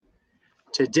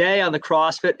Today on the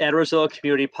CrossFit Edwardsville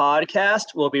Community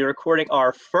Podcast, we'll be recording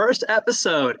our first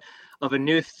episode of a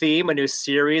new theme, a new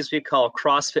series we call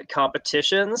CrossFit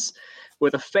Competitions,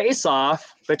 with a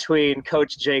face-off between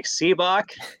Coach Jake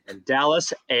Seebach and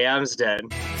Dallas Amsden.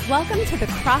 Welcome to the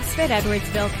CrossFit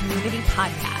Edwardsville Community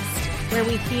Podcast, where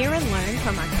we hear and learn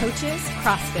from our coaches,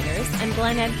 CrossFitters, and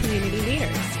Glen Ed community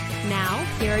leaders. Now,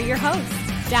 here are your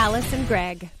hosts, Dallas and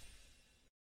Greg.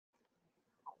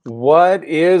 What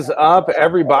is up,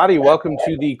 everybody? Welcome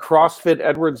to the CrossFit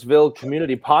Edwardsville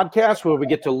Community Podcast, where we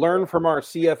get to learn from our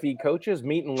CFE coaches,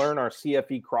 meet and learn our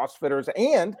CFE CrossFitters,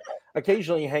 and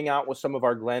occasionally hang out with some of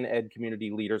our Glen Ed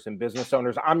community leaders and business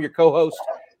owners. I'm your co-host,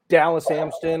 Dallas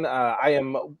Amsden. I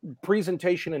am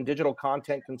presentation and digital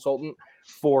content consultant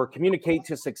for Communicate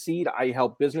to Succeed. I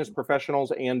help business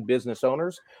professionals and business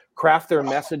owners craft their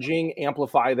messaging,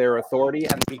 amplify their authority,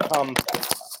 and become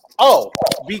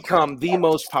the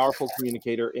most powerful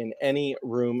communicator in any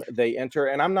room they enter.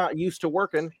 And I'm not used to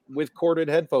working with corded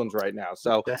headphones right now.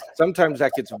 So sometimes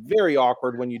that gets very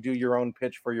awkward when you do your own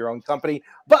pitch for your own company.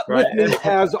 But with me,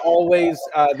 as always,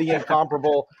 the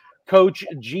incomparable Coach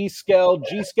G. Skell.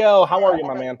 G. Skell, how are you,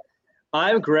 my man?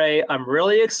 I'm great. I'm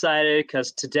really excited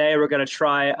because today we're going to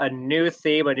try a new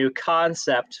theme, a new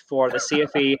concept for the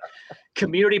CFE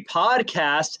Community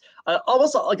Podcast.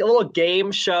 Almost like a little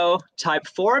game show type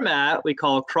format we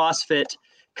call CrossFit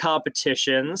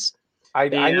Competitions. I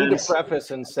need to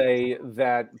preface and say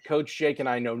that Coach Jake and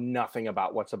I know nothing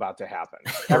about what's about to happen.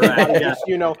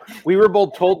 We were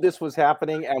both told this was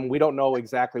happening, and we don't know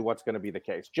exactly what's going to be the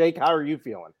case. Jake, how are you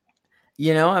feeling?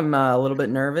 You know, I'm a little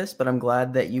bit nervous, but I'm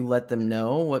glad that you let them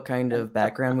know what kind of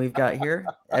background we've got here.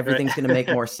 Everything's going to make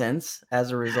more sense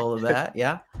as a result of that.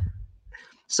 Yeah.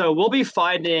 So we'll be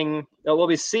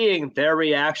seeing their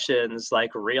reactions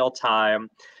like real time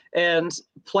and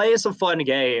play some fun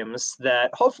games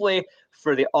that hopefully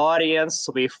for the audience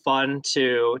will be fun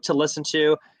to listen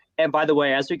to. And by the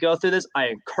way, as we go through this, I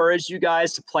encourage you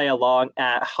guys to play along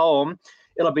at home.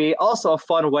 It'll be also a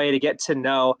fun way to get to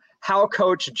know how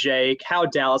Coach Jake, how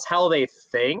Dallas, how they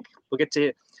think. We'll get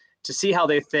to see how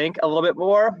they think a little bit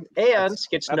more and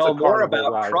get to know more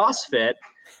about CrossFit.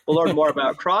 We'll learn more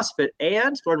about CrossFit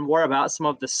and learn more about some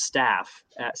of the staff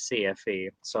at CFE.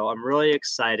 So I'm really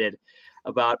excited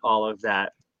about all of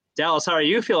that. Dallas, how are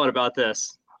you feeling about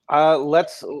this?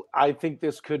 I think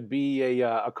this could be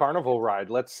a carnival ride.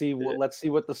 Let's see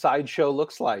what the sideshow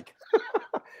looks like.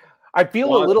 I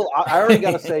feel a little. I already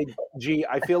got to say, G,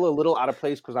 I feel a little out of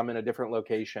place because I'm in a different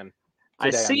location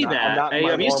today. I see that.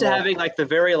 I'm used to having like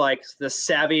the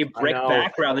savvy brick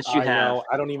background that you have.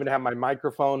 I don't even have my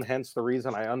microphone, hence the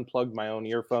reason I unplugged my own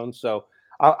earphones. So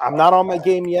I'm not on my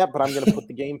game yet, but I'm going to put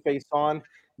the game face on.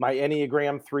 My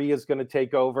Enneagram 3 is going to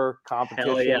take over.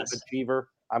 Competition, achiever.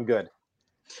 I'm good.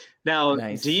 Now,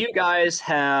 do you guys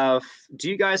have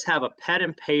a pen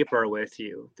and paper with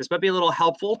you? This might be a little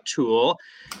helpful tool.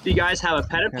 If you guys have a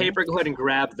pen and paper, go ahead and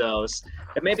grab those.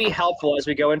 It may be helpful as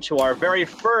we go into our very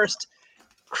first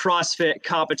CrossFit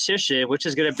competition, which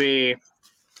is going to be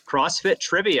CrossFit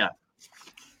Trivia.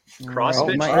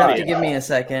 CrossFit Trivia. Have to give me a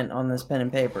second on this pen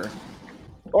and paper.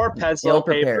 Or pencil,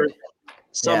 paper,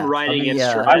 writing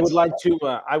instruments. I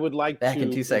would like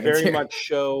to very much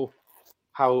show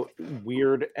how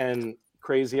weird and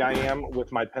crazy I am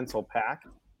with my pencil pack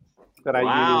that I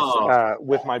use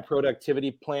with my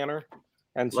productivity planner.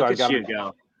 And so those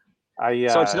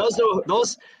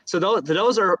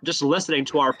are just listening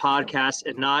to our podcast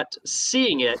and not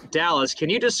seeing it. Dallas, can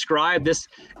you describe this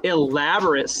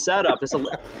elaborate setup?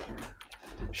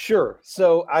 Sure.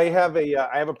 So I have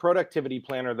a productivity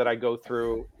planner that I go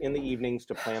through in the evenings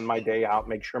to plan my day out,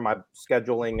 make sure my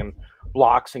scheduling and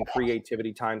blocks and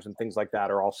creativity times and things like that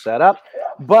are all set up.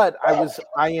 But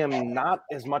I am not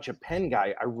as much a pen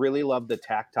guy. I really love the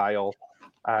tactile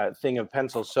thing of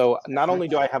pencils. So not only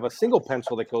do I have a single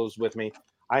pencil that goes with me,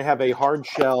 I have a hard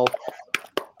shell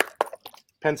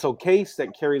pencil case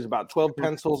that carries about 12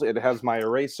 pencils. It has my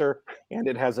eraser and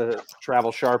it has a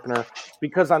travel sharpener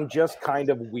because I'm just kind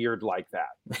of weird like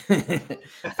that.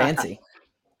 Fancy.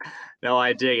 No,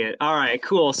 I dig it. All right,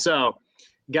 cool. So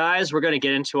guys, we're going to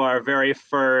get into our very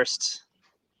first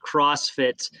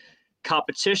CrossFit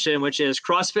competition, which is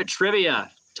CrossFit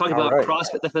Trivia. Talking about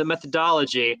CrossFit, the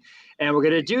methodology. And we're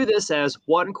going to do this as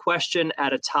one question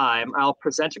at a time. I'll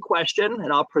present a question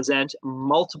and I'll present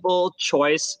multiple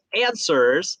choice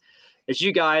answers that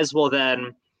you guys will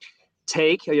then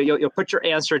take. You'll put your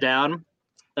answer down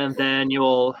and then you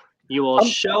will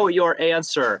show your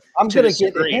answer. I'm going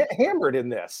to get hammered in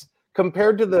this.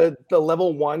 Compared to the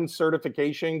level 1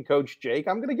 certification, Coach Jake,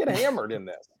 I'm going to get hammered in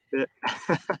this.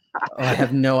 I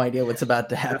have no idea what's about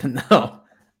to happen, though.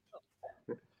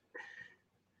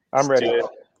 I'm ready.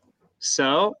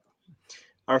 So,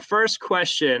 our first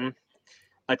question,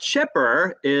 a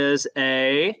chipper is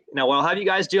now what I'll have you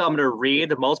guys do, I'm going to read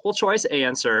the multiple choice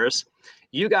answers.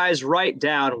 You guys write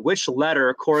down which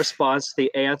letter corresponds to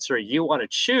the answer you want to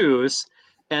choose,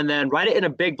 and then write it in a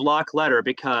big block letter,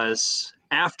 because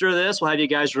after this, we'll have you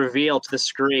guys reveal to the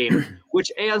screen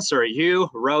which answer you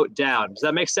wrote down. Does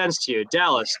that make sense to you?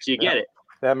 Dallas, do you get it?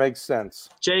 That makes sense.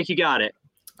 Jake, you got it?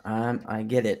 I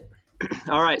get it.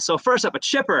 All right, so first up, a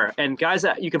chipper, and guys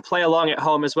that you can play along at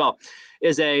home as well,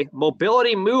 is a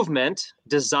mobility movement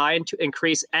designed to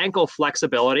increase ankle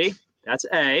flexibility. That's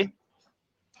A.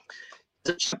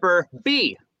 The chipper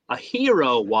B, a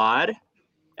hero wad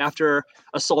after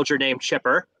a soldier named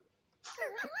Chipper.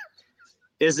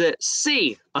 Is it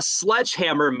C, a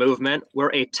sledgehammer movement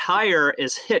where a tire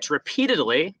is hit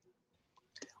repeatedly?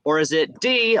 Or is it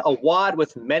D, a wad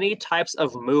with many types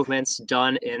of movements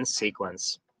done in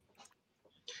sequence?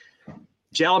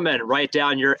 Gentlemen, write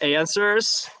down your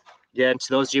answers. Again, to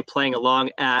those of you playing along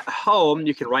at home,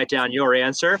 you can write down your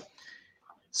answer.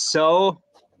 So,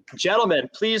 gentlemen,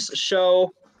 please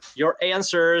show your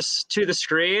answers to the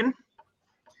screen.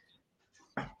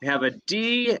 We have a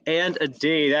D and a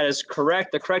D. That is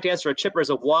correct. The correct answer, a chipper, is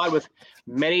a wad with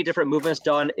many different movements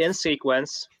done in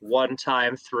sequence one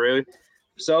time through.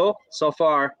 So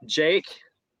far, Jake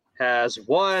has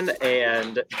 1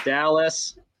 and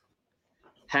Dallas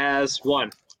has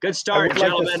 1. Good start,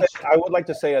 gentlemen. I would like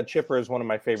to say a chipper is one of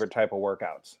my favorite type of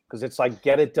workouts, because it's like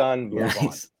get it done, move on.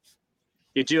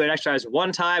 You do an exercise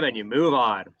one time and you move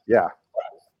on. Yeah.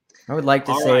 I would like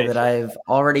to say that I've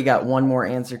already got one more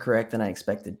answer correct than I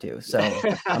expected to, so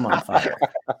I'm on fire.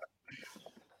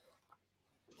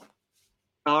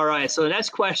 All right, so the next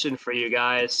question for you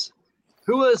guys.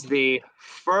 Who was the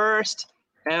first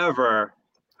ever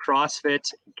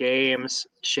CrossFit Games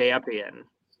champion?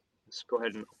 Let's go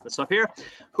ahead and open this up here.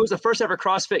 Who's the first ever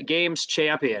CrossFit Games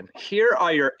champion? Here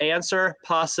are your answer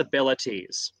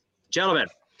possibilities. Gentlemen,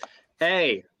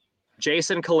 A,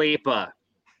 Jason Khalipa.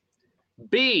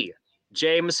 B,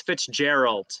 James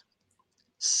Fitzgerald.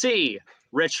 C,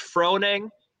 Rich Froning.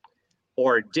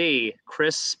 Or D,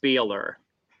 Chris Spieler.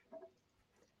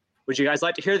 Would you guys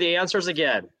like to hear the answers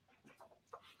again?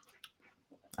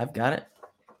 I've got it.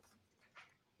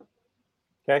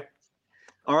 Okay.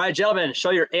 All right, gentlemen, show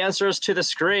your answers to the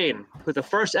screen. Who's the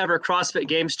first ever CrossFit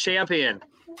Games champion?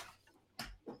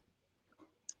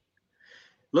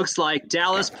 Looks like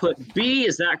Dallas put B.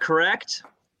 Is that correct?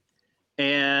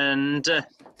 And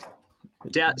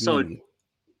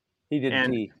he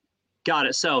did D. Got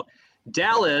it. So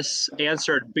Dallas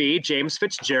answered B, James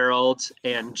Fitzgerald,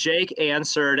 and Jake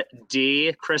answered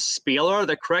D, Chris Spieler.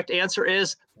 The correct answer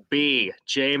is B,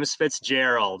 James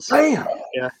Fitzgerald. Damn.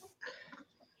 Yeah.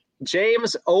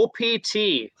 James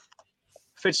OPT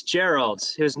Fitzgerald,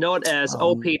 he was known as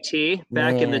OPT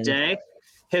back in the day.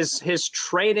 His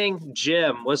training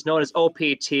gym was known as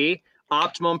OPT,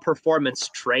 Optimum Performance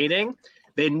Training.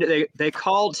 They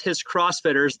called his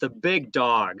CrossFitters the big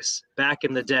dogs back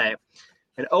in the day.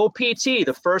 And OPT,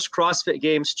 the first CrossFit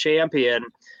Games champion,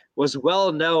 was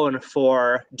well known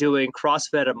for doing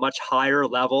CrossFit at a much higher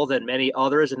level than many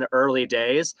others in the early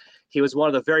days. He was one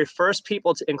of the very first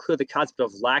people to include the concept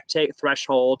of lactate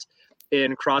threshold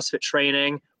in CrossFit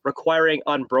training, requiring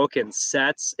unbroken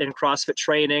sets in CrossFit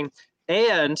training.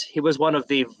 And he was one of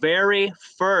the very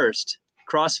first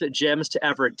CrossFit gyms to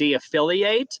ever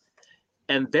de-affiliate.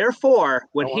 And therefore,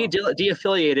 when he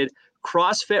de-affiliated,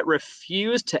 CrossFit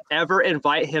refused to ever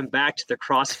invite him back to the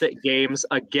CrossFit Games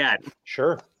again.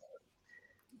 Sure.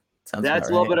 That's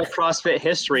a little bit of CrossFit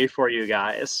history for you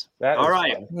guys. All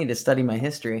right. I need to study my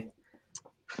history.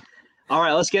 All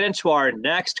right, let's get into our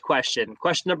next question.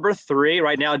 Question number 3.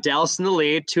 Right now, Dallas in the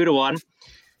lead, 2-1.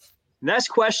 Next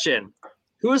question.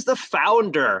 Who is the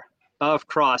founder of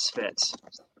CrossFit?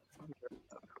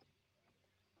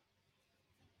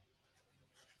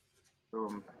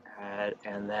 Boom.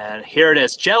 And then here it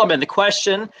is. Gentlemen, the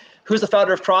question, who's the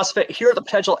founder of CrossFit? Here are the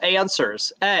potential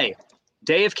answers. A,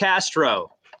 Dave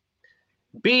Castro.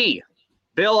 B,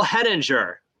 Bill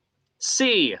Henninger.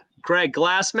 C, Greg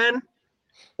Glassman.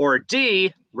 Or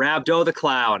D, Rabdo the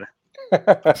Clown.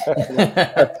 Not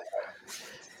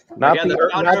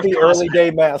the early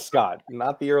day mascot.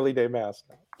 Not the early day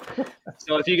mascot.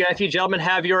 So if you gentlemen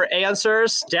have your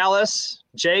answers, Dallas,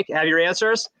 Jake, have your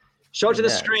answers, show it to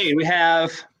the screen. We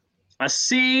have a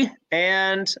C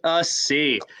and a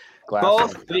C. Glassman.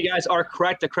 Both of you guys are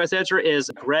correct. The correct answer is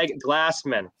Greg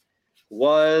Glassman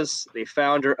was the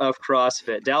founder of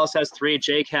CrossFit. Dallas has 3,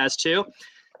 Jake has 2.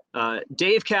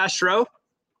 Dave Castro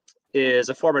is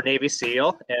a former Navy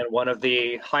SEAL and one of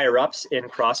the higher-ups in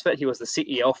CrossFit. He was the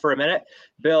CEO for a minute.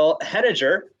 Bill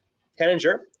Henninger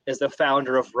is the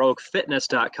founder of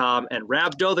RogueFitness.com, and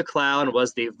Rabdo the Clown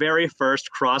was the very first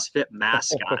CrossFit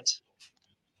mascot.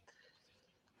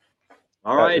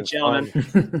 All right,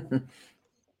 gentlemen.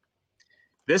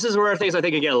 This is where things I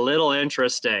think can get a little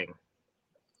interesting.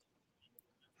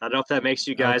 I don't know if that makes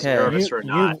you guys nervous or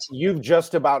not. You've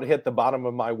just about hit the bottom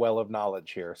of my well of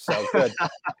knowledge here. So good.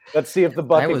 Let's see if the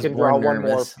bucket can draw one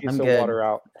more piece of water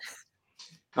out.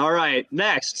 All right,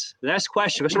 next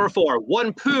question. Question number 4.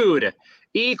 One pood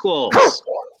equals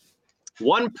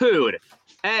one pood.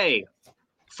 A,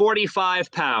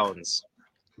 45 pounds.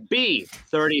 B,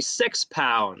 36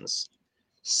 pounds.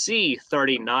 C,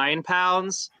 39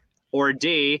 pounds. Or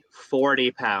D,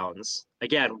 40 pounds.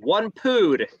 Again, one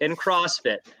pood in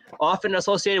CrossFit, often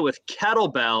associated with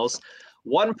kettlebells.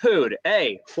 One pood,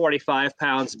 A, 45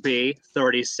 pounds, B,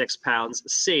 36 pounds,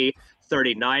 C,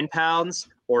 39 pounds,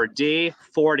 or D,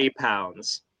 40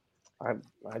 pounds. I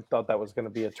thought that was going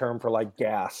to be a term for like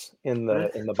gas in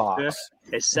the box.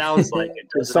 It sounds like it.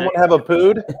 Does someone have a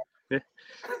pood?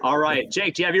 All right,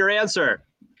 Jake, do you have your answer?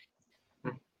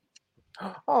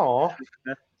 Oh.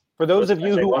 For those of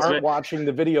you who aren't watching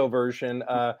the video version,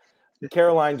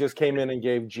 Caroline just came in and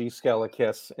gave G Skell a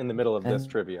kiss in the middle of this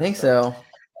trivia. I think so.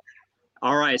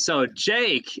 All right, so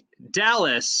Jake,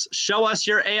 Dallas, show us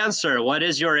your answer. What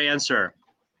is your answer?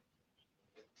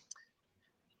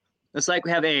 Looks like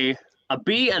we have a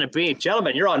B and a B.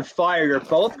 Gentlemen, you're on fire. You're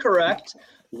both correct.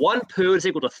 One pood is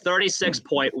equal to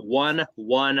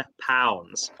 36.11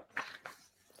 pounds.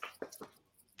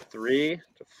 3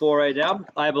 to 4 right now.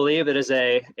 I believe it is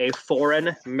a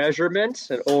foreign measurement,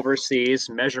 an overseas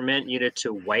measurement unit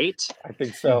to weight. I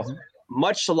think so.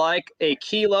 Much like a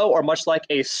kilo or much like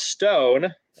a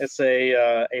stone, it's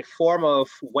a form of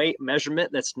weight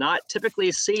measurement that's not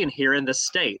typically seen here in the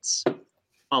States,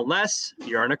 unless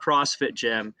you're in a CrossFit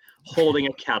gym holding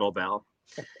a kettlebell.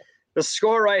 The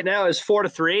score right now is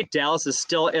 4-3. Dallas is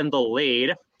still in the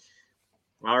lead.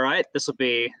 All right, this will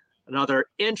be another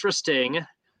interesting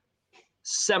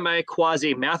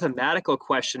semi-quasi-mathematical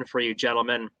question for you,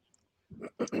 gentlemen.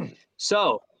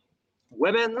 So,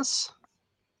 women's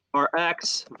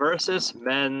RX versus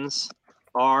men's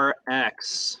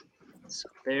RX. So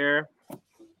there.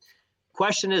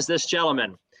 Question is this,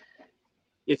 gentlemen.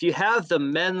 If you have the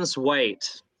men's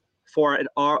weight for a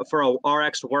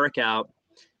RX workout,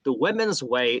 the women's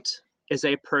weight is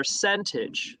a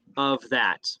percentage of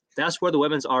that. That's where the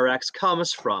women's RX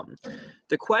comes from.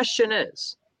 The question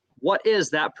is, what is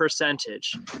that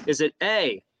percentage? Is it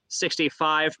A,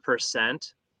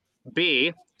 65%,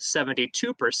 B,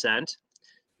 72%,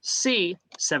 C,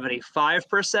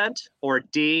 75%, or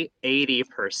D,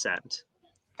 80%?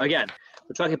 Again,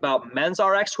 we're talking about men's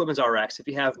RX, women's RX. If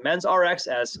you have men's RX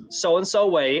as so-and-so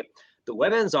weight, the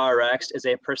women's RX is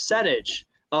a percentage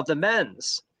of the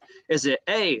men's. Is it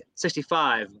A,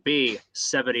 65, B,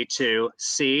 72,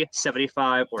 C,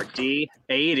 75, or D,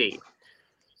 80?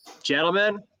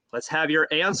 Gentlemen, let's have your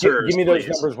answers. Give me those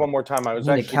please. numbers one more time. I was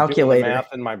actually doing the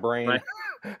math in my brain. Right.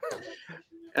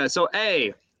 So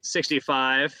A,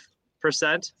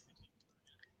 65%,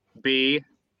 B,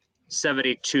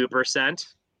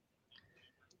 72%,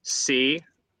 C,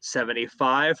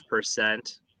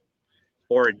 75%,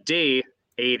 or D,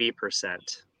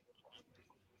 80%.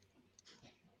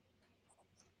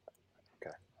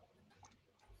 Okay.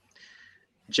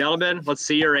 Gentlemen, let's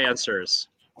see your answers.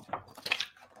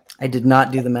 I did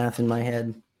not do the math in my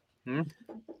head.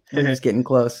 It's getting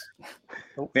close.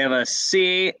 We have a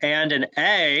C and an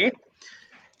A.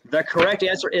 The correct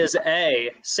answer is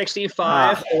A,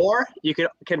 65, or you could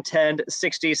contend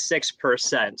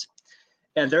 66%.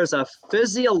 And there's a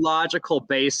physiological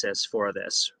basis for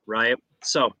this, right?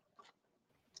 So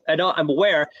I'm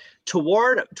aware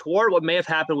toward what may have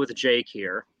happened with Jake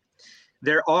here,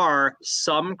 there are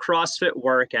some CrossFit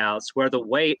workouts where the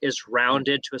weight is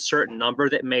rounded to a certain number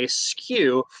that may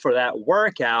skew for that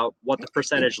workout what the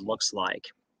percentage looks like.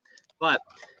 But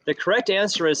the correct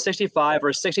answer is 65 or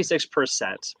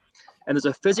 66%. And there's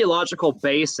a physiological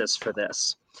basis for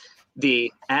this.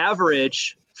 The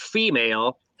average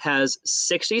female has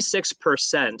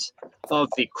 66% of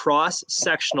the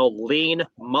cross-sectional lean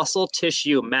muscle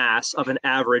tissue mass of an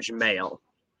average male.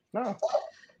 Oh.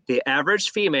 The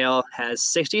average female has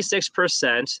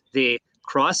 66% the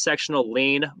cross-sectional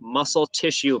lean muscle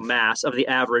tissue mass of the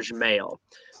average male,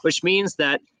 which means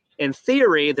that in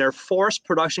theory, their force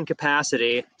production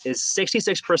capacity is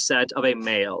 66% of a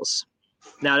male's.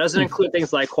 Now, it doesn't include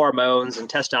things like hormones and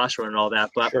testosterone and all that,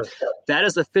 but Sure. that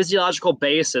is the physiological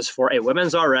basis for a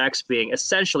women's RX being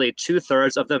essentially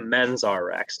 2/3 of the men's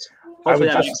RX. Hopefully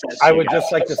that makes sense. I would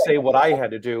just like to say what I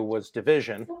had to do was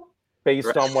division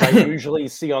based on what I usually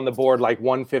see on the board, like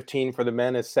 115 for the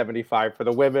men is 75 for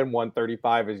the women,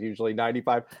 135 is usually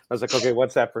 95. I was like, okay,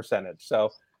 what's that percentage?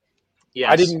 So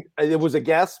Yes. it was a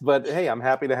guess, but hey, I'm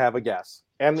happy to have a guess.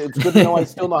 And it's good to know I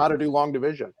still know how to do long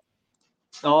division.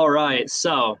 All right.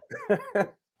 So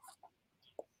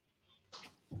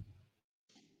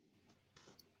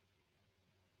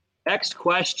next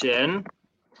question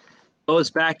goes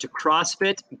back to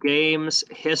CrossFit Games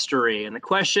history. And the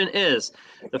question is,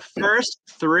 the first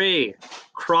 3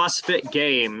 CrossFit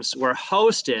Games were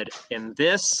hosted in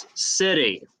this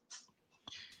city.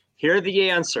 Here are the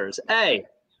answers. A,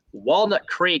 Walnut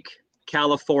Creek,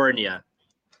 California.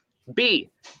 B,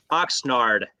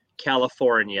 Oxnard,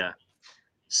 California.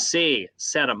 C,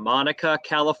 Santa Monica,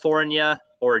 California.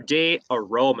 Or D,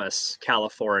 Aromas,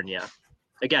 California.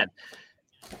 Again,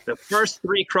 the first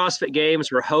 3 CrossFit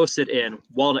Games were hosted in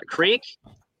Walnut Creek,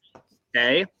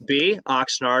 A, B,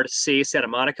 Oxnard, C, Santa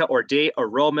Monica, or D,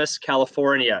 Aromas,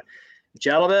 California.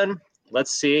 Gentlemen,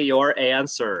 let's see your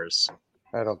answers.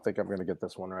 I don't think I'm going to get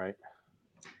this one right.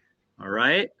 All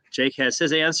right. Jake has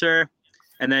his answer.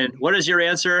 And then what is your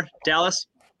answer, Dallas?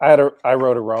 I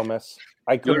wrote Aromas.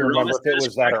 I couldn't remember if it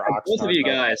was that or Oxnard. Both of you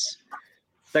guys.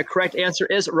 The correct answer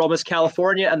is Aromas,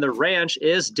 California, and the ranch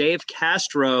is Dave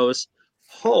Castro's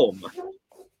home.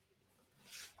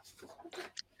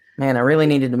 Man, I really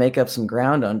needed to make up some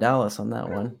ground on Dallas on that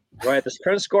one. Right. The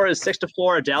current score is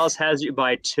 6-4. Dallas has you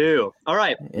by 2. All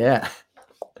right. Yeah.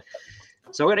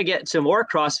 So we're going to get to more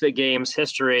CrossFit Games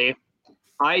history.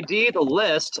 ID the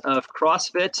list of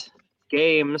CrossFit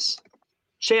Games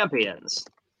champions.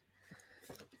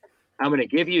 I'm going to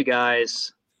give you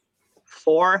guys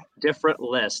 4 different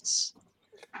lists.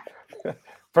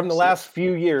 From the last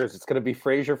few years, it's going to be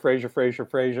Frazier. Toomey.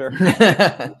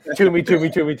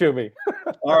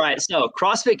 All right, so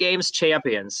CrossFit Games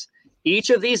champions. Each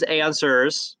of these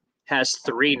answers has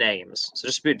 3 names. So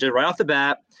just right off the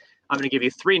bat, I'm going to give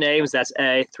you 3 names. That's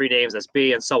A, 3 names. That's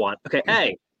B, and so on. Okay,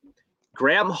 A,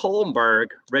 Graham Holmberg,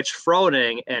 Rich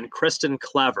Froning, and Kristen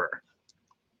Clever.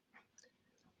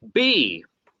 B,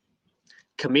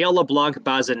 Camille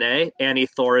LeBlanc-Bazinet, Annie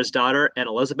Thorisdottir, and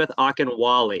Elizabeth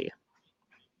Akinwale.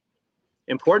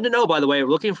 Important to know, by the way, we're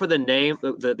looking for the name,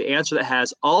 the answer that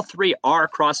has all 3 are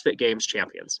CrossFit Games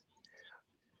champions.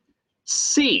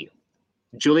 C,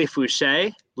 Julie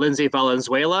Fouché, Lindsay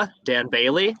Valenzuela, Dan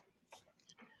Bailey.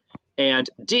 And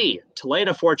D,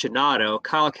 Telena Fortunato,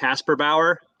 Kyle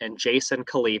Kasperbauer, and Jason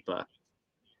Kalipa.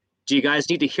 Do you guys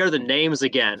need to hear the names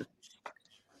again?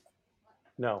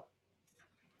 No.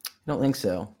 I don't think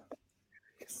so.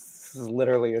 This is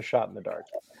literally a shot in the dark.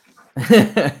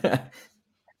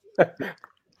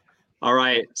 All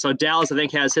right. So Dallas, I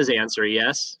think, has his answer.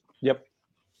 Yes. Yep.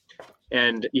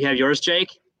 And you have yours, Jake?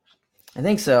 I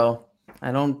think so.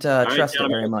 I don't trust it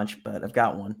gentlemen. very much, but I've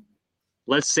got one.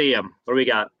 Let's see him. What do we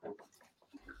got?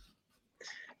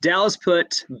 Dallas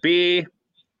put B,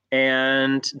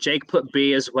 and Jake put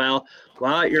B as well.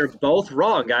 Wow, you're both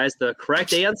wrong, guys. The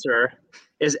correct answer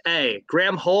is A.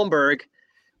 Graham Holmberg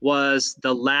was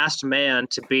the last man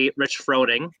to beat Rich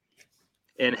Froning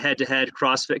in head-to-head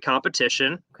CrossFit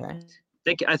competition. Okay.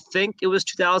 I think it was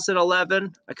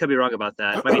 2011. I could be wrong about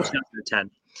that. It might be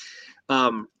 2010.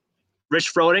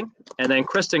 Rich Froning, and then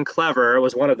Kristen Clever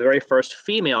was one of the very first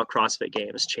female CrossFit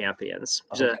Games champions.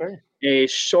 Okay. A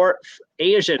short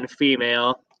Asian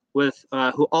female with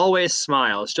who always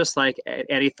smiles, just like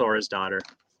Annie Thorisdottir.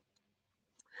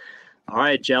 All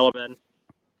right, gentlemen,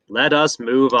 let us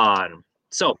move on.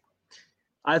 So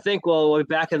I think we'll be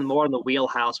back in more in the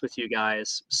wheelhouse with you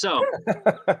guys. So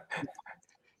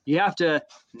you have to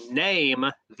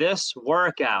name this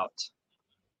workout.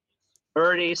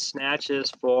 30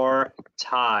 snatches for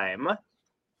time.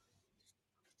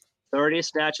 30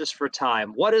 snatches for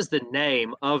time. What is the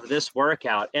name of this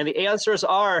workout? And the answers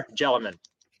are, gentlemen,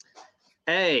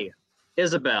 A,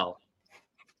 Isabel.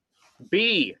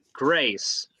 B,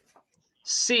 Grace.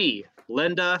 C,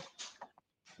 Linda.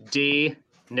 D,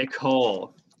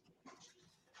 Nicole.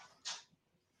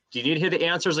 Do you need to hear the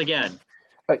answers again?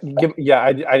 I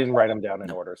didn't write them down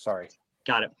in order. Sorry.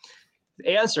 Got it.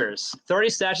 The answers, 30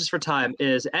 snatches for time,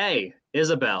 is A,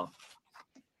 Isabel.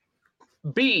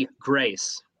 B,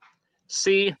 Grace.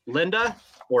 C, Linda.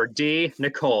 Or D,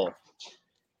 Nicole.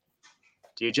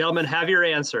 Do you gentlemen have your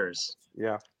answers?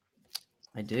 Yeah.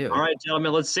 I do. All right,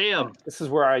 gentlemen, let's see them. This is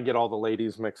where I get all the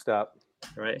ladies mixed up.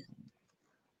 All right.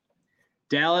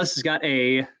 Dallas has got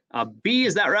a B,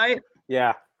 is that right?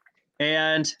 Yeah.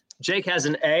 And Jake has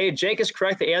an A. Jake is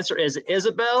correct. The answer is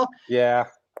Isabel. Yeah.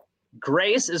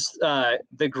 Grace is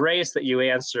the Grace that you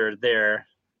answered there,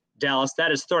 Dallas.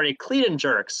 That is 30 clean and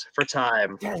jerks for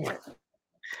time. Dang it.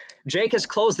 Jake has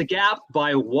closed the gap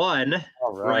by 1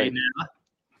 All right now.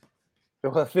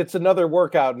 Well, if it's another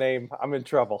workout name, I'm in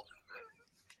trouble.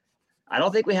 I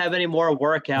don't think we have any more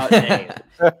workout names.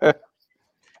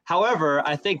 However,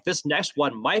 I think this next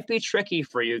one might be tricky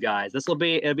for you guys. It'll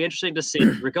be interesting to see.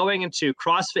 We're going into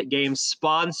CrossFit Games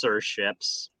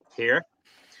sponsorships here.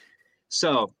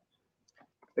 So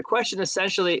the question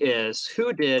essentially is,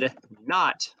 who did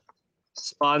not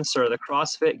sponsor the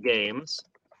CrossFit Games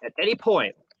at any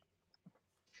point?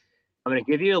 I'm going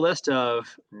to give you a list of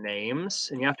names,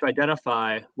 and you have to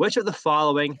identify which of the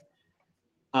following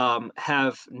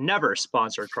have never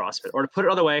sponsored CrossFit. Or to put it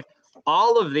another way,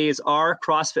 all of these are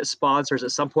CrossFit sponsors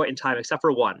at some point in time, except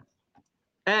for one.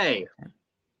 A,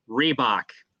 Reebok.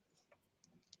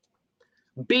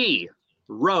 B,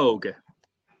 Rogue,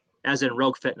 as in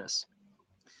Rogue Fitness.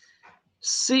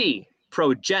 C,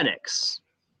 Progenics.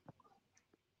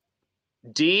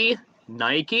 D,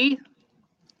 Nike.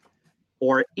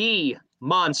 Or E,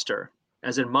 Monster,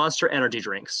 as in Monster energy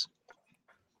drinks.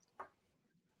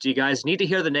 Do you guys need to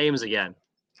hear the names again?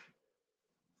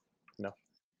 No.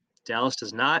 Dallas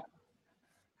does not.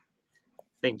 I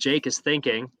think Jake is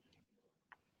thinking.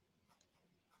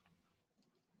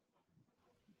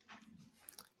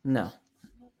 No.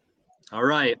 All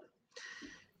right.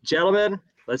 Gentlemen,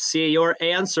 let's see your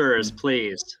answers,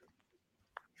 please.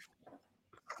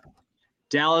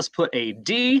 Dallas put a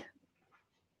D.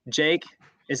 Jake,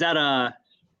 is that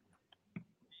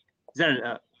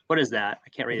what is that? I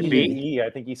can't read it. B? E. I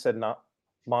think he said not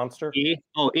Monster. E?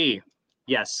 Oh, E.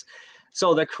 Yes.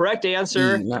 So the correct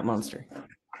answer. E, not Monster.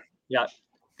 Yeah.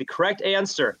 The correct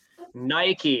answer,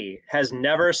 Nike has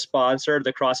never sponsored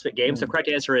the CrossFit Games. The correct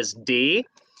answer is D.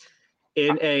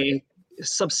 In a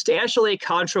substantially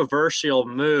controversial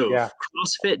move,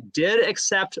 CrossFit did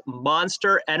accept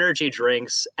Monster energy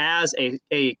drinks as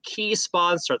a key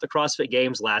sponsor at the CrossFit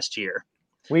Games last year.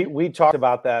 We talked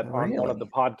about that on one of the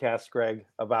podcasts, Greg,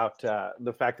 about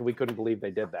the fact that we couldn't believe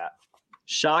they did that.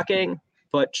 Shocking,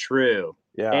 but true.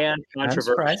 Yeah. And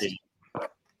controversial.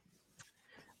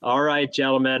 All right,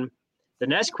 gentlemen. The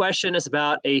next question is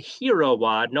about a hero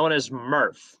wad known as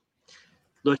Murph.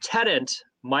 Lieutenant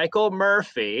Michael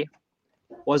Murphy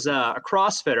was a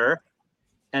CrossFitter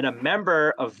and a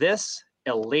member of this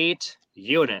elite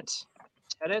unit.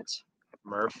 Lieutenant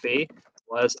Murphy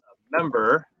was a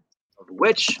member of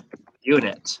which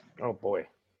unit? Oh, boy.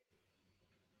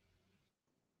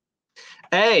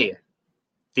 A,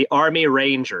 the Army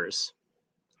Rangers.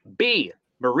 B,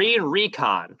 Marine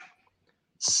Recon.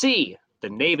 C, the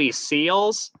Navy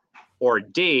SEALs. Or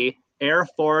D, Air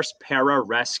Force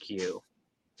Pararescue.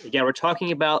 Again, we're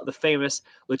talking about the famous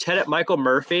Lieutenant Michael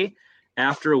Murphy,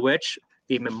 after which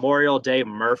the Memorial Day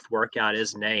Murph workout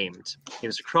is named. He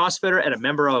was a CrossFitter and a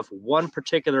member of one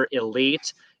particular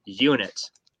elite unit.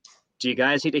 Do you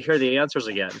guys need to hear the answers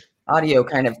again? Audio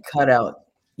kind of cut out.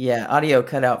 Yeah, audio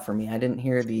cut out for me. I didn't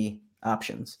hear the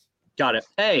options. Got it.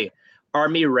 A,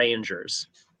 Army Rangers.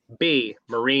 B,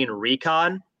 Marine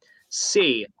Recon.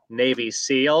 C, Navy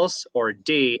SEALs. Or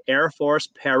D, Air Force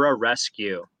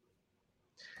Pararescue.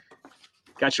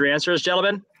 Got your answers,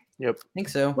 gentlemen? Yep. I think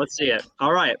so. Let's see it.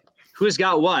 All right. Who's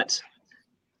got what?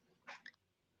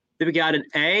 We got an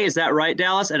A. Is that right,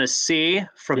 Dallas? And a C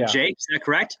from Jake. Is that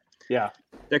correct? Yeah.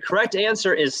 The correct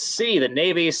answer is C, the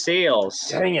Navy SEALs.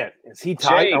 Dang it. Is he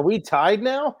tied? Jake. Are we tied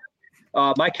now?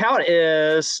 My count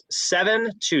is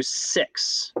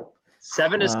 7-6.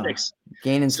 7-6.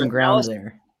 Gaining some ground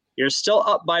there. You're still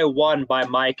up by 1 by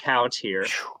my count here.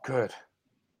 Good.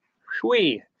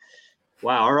 Whee.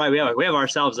 Wow. All right. We have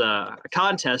ourselves a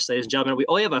contest, ladies and gentlemen. We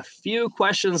only have a few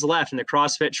questions left in the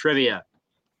CrossFit trivia.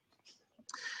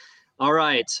 All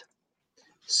right.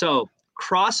 So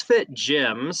CrossFit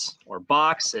gyms or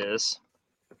boxes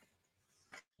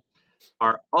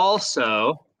are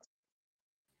also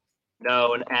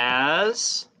known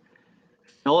as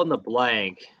fill in the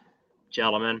blank,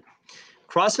 gentlemen.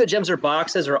 CrossFit gyms or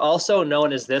boxes are also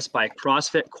known as this by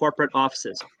CrossFit corporate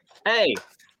offices. A,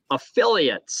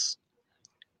 affiliates.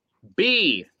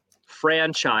 B,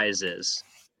 franchises.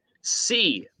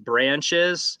 C,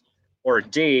 branches. Or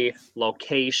D,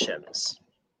 locations.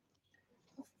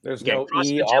 There's Again, no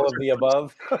E, all of the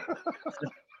above.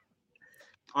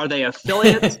 Are they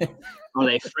affiliates? Are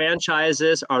they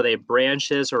franchises? Are they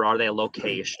branches? Or are they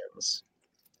locations?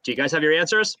 Do you guys have your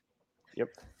answers? Yep.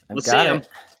 Let's see them.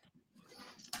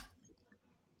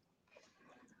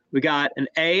 We got an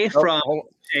A from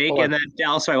Jake, and then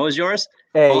Dallas. Sorry, what was yours?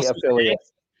 A,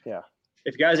 affiliates. Yeah.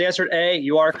 If you guys answered A,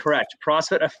 you are correct.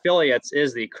 CrossFit Affiliates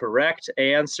is the correct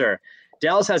answer.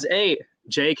 Dallas has 8.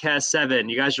 Jake has 7.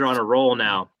 You guys are on a roll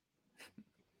now.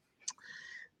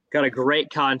 Got a great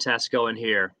contest going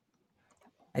here.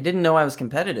 I didn't know I was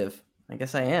competitive. I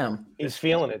guess I am. He's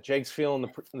feeling it. Jake's feeling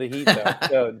the heat,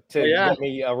 though. So get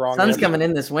me a wrong. Sun's coming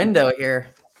in this window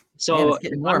here. So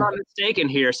if I'm not mistaken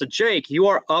here. So Jake, you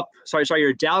are up. Sorry,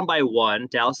 you're down by 1.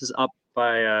 Dallas is up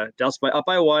by up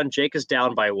by 1. Jake is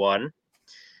down by 1,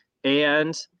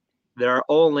 and there are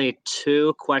only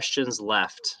 2 questions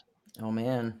left. Oh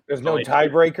man, there's no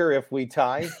tiebreaker if we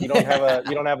tie. You don't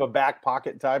have a back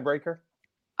pocket tiebreaker.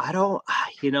 I don't.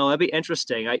 That'd be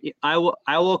interesting. I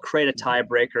will create a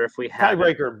tiebreaker if we have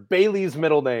tiebreaker. Bailey's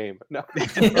middle name. No.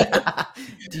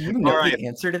 Do you know the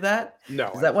answer to that? No.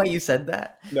 Is that why you said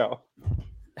that? No.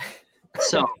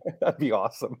 So that'd be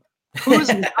awesome.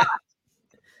 Who's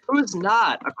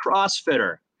not a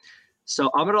CrossFitter?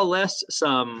 So I'm gonna list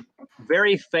some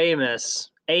very famous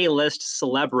A-list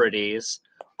celebrities,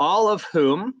 all of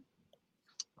whom.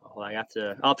 Oh, I'll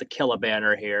have to kill a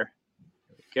banner here.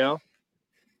 There we go.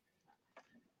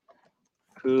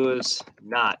 Who's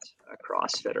not a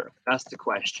CrossFitter? That's the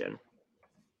question.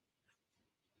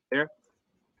 There.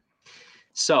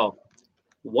 So,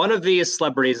 one of these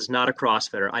celebrities is not a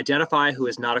CrossFitter. Identify who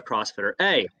is not a CrossFitter.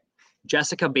 A,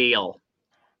 Jessica Biel.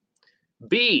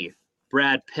 B,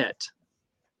 Brad Pitt.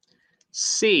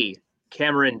 C,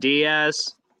 Cameron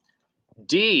Diaz.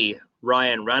 D,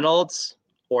 Ryan Reynolds.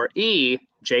 Or E,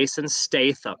 Jason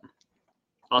Statham.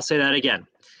 I'll say that again.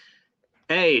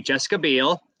 A, Jessica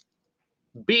Biel.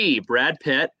 B, Brad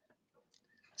Pitt.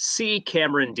 C,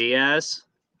 Cameron Diaz.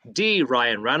 D,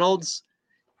 Ryan Reynolds.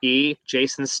 E,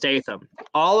 Jason Statham.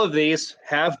 All of these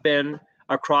have been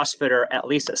a CrossFitter at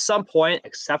least at some point,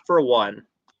 except for one.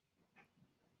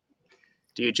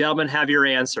 Do you gentlemen have your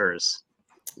answers?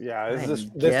 Yeah,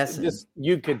 this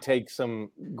you could take some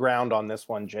ground on this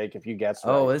one, Jake, if you guess.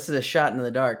 Oh, right. This is a shot in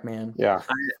the dark, man. Yeah.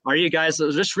 Are you guys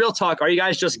just real talk? Are you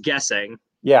guys just guessing?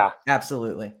 Yeah,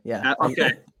 absolutely. Yeah.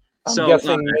 Okay. I'm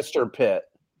guessing Mr. Pitt.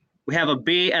 We have a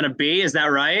B and a B. Is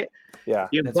that right? Yeah.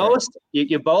 You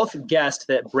both guessed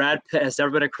that Brad Pitt has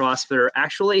never been a CrossFitter.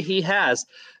 Actually, he has.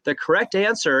 The correct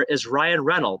answer is Ryan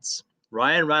Reynolds.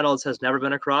 Ryan Reynolds has never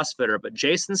been a CrossFitter, but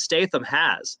Jason Statham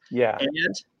has. Yeah.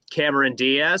 And Cameron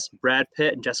Diaz, Brad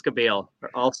Pitt, and Jessica Biel are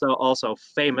also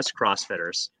famous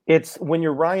CrossFitters. It's when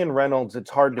you're Ryan Reynolds,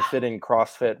 it's hard to fit in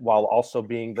CrossFit while also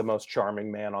being the most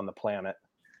charming man on the planet.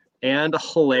 And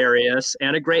hilarious,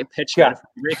 and a great pitchman for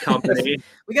a great company.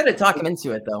 We got to talk him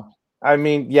into it, though. I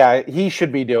mean, yeah, he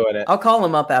should be doing it. I'll call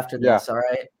him up after this, all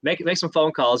right? Make some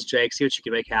phone calls, Jake. See what you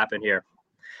can make happen here.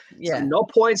 Yeah. So no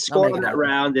points scored on that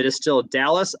round. It is still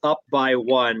Dallas up by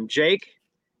 1. Jake,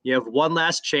 you have one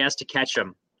last chance to catch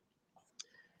him.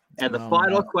 And the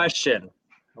final question.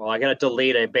 Well, I got to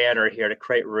delete a banner here to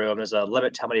create room. There's a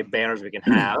limit to how many banners we can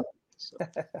have. So,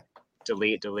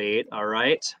 delete. All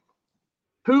right.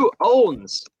 Who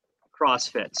owns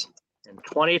CrossFit in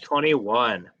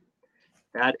 2021?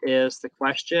 That is the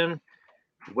question.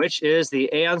 Which is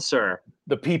the answer?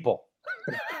 The people.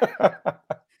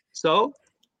 So,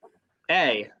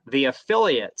 A, the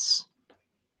affiliates.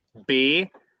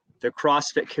 B, the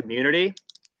CrossFit community.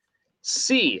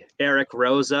 C, Eric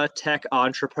Rosa, tech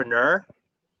entrepreneur.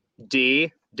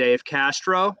 D, Dave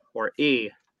Castro. Or E,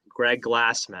 Greg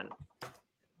Glassman.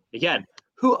 Again,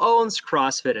 who owns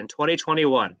CrossFit in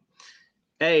 2021?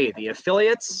 A, the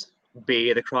affiliates.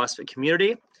 B, the CrossFit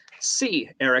community. C,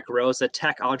 Eric Rosa,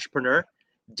 tech entrepreneur.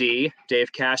 D,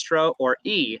 Dave Castro. Or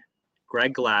E,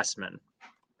 Greg Glassman.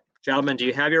 Gentlemen, do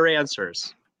you have your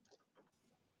answers?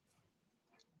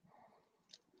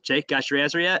 Jake, got your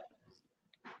answer yet?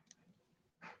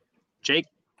 Jake?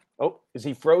 Oh, is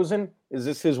he frozen? Is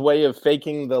this his way of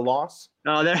faking the loss?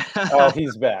 Oh, there. Oh,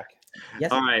 he's back.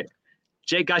 Yes. All right.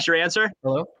 Jake, got your answer?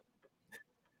 Hello?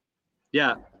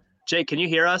 Yeah. Jake, can you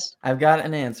hear us? I've got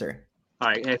an answer. All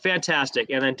right. Hey,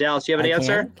 fantastic. And then Dallas, do you have an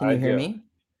answer? Can you hear me?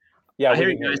 Yeah. I hear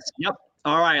you guys. Yep.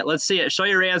 All right. Let's see it. Show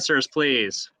your answers,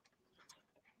 please.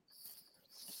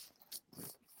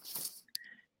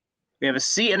 We have a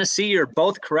C and a C. You're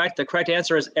both correct. The correct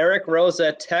answer is Eric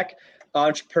Rosa, tech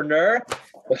entrepreneur.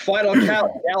 The final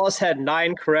count, Dallas had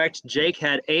 9 correct. Jake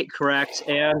had 8 correct.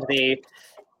 And the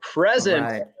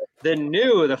present,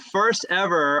 the first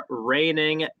ever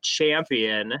reigning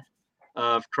champion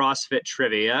of CrossFit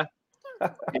Trivia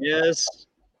is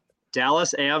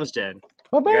Dallas Amsden.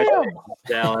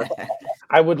 Dallas.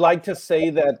 I would like to say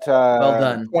that well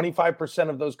done. 25%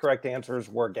 of those correct answers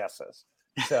were guesses.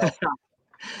 So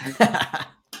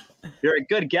You're a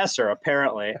good guesser,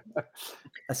 apparently.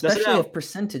 Especially of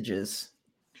percentages.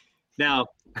 Now,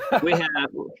 we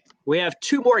have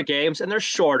 2 more games, and they're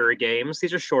shorter games.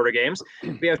 These are shorter games.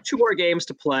 We have 2 more games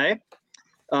to play.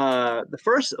 The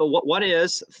first one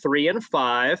is 3 and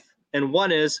 5, and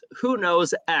one is who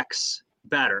knows X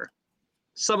better.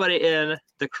 Somebody in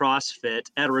the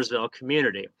CrossFit Edwardsville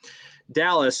community.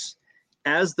 Dallas,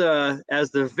 as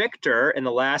the victor in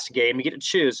the last game, you get to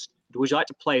choose. Would you like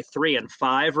to play 3 and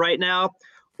 5 right now,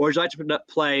 or would you like to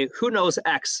play who knows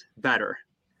X better?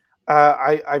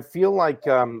 I feel like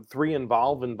 3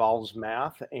 involves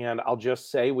math, and I'll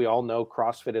just say we all know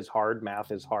CrossFit is hard,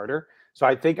 math is harder. So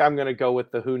I think I'm going to go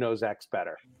with the who knows X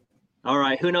better. All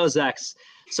right, who knows X?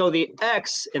 So the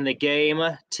X in the game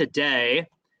today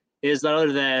is none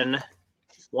other than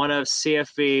one of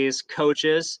CFE's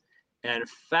coaches and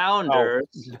founders,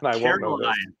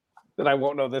 Caroline. Then I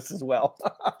won't know this as well.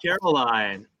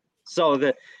 Caroline. So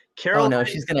the Caroline. Oh no,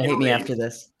 she's going to hate me after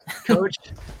this.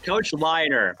 Coach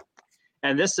Liner.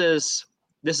 And this is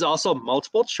also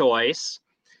multiple choice,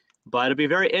 but it'll be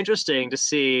very interesting to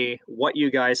see what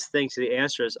you guys think to the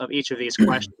answers of each of these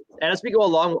questions. And as we go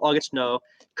along, I'll get to know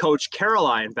Coach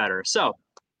Caroline better. So,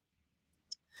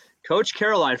 Coach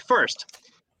Caroline, first,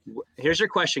 here's your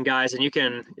question, guys, and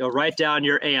you'll write down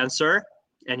your answer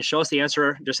and show us the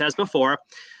answer just as before.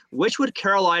 Which would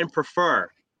Caroline prefer,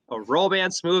 a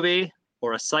romance movie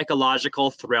or a psychological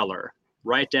thriller?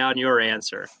 Write down your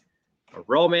answer. A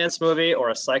romance movie or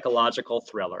a psychological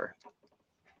thriller?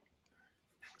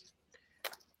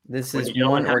 This is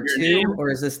 1 or 2,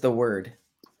 or is this the word?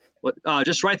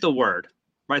 Just write the word.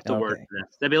 Write the word.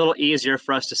 That'd be a little easier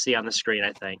for us to see on the screen,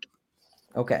 I think.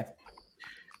 Okay.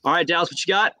 All right, Dallas, what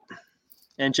you got?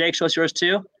 And Jake, show us yours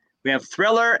too. We have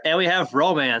thriller and we have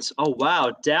romance. Oh,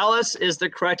 wow. Dallas is the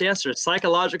correct answer. It's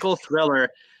psychological thriller.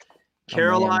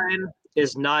 Caroline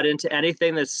is not into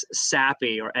anything that's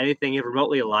sappy or anything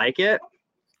remotely like it.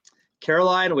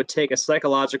 Caroline would take a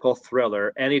psychological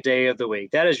thriller any day of the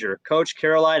week. That is your coach,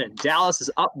 Caroline, and Dallas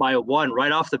is up by 1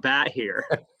 right off the bat here.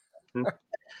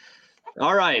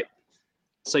 All right.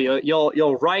 So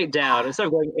you'll write down, instead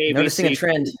of going A, B, Noticing C, a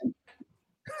trend.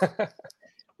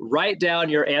 write down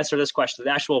your answer to this question,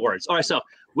 the actual words. All right. So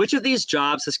which of these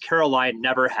jobs has Caroline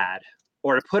never had?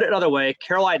 Or to put it another way,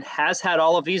 Caroline has had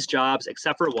all of these jobs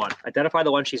except for one. Identify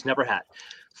the one she's never had.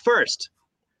 First,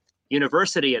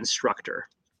 university instructor.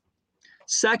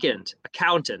 Second,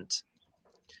 accountant.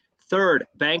 Third,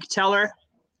 bank teller.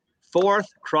 Fourth,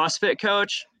 CrossFit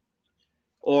coach.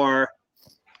 Or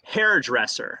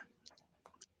hairdresser.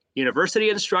 University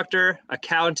instructor,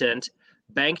 accountant,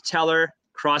 bank teller,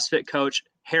 CrossFit coach,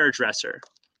 hairdresser.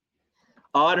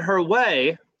 On her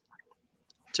way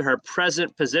to her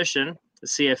present position, the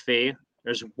CFE,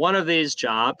 there's one of these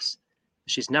jobs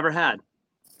she's never had.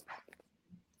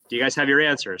 Do you guys have your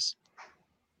answers?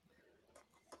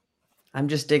 I'm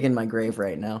just digging my grave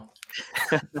right now.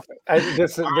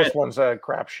 This one's a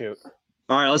crapshoot.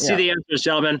 All right, let's see the answers,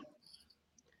 gentlemen.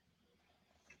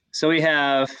 So we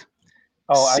have.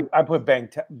 Oh, I put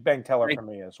bank teller for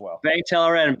me as well. Bank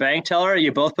teller and bank teller.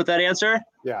 You both put that answer?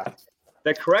 Yeah.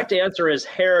 The correct answer is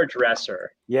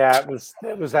hairdresser. Yeah, it was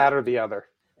that or the other.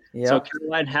 Yep. So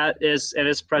Caroline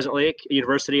is presently a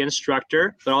university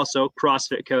instructor, but also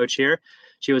CrossFit coach here.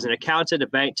 She was an accountant, a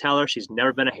bank teller. She's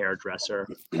never been a hairdresser.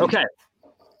 Okay.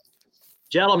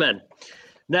 Gentlemen,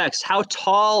 next, how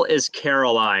tall is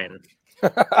Caroline?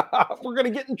 We're going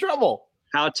to get in trouble.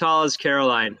 How tall is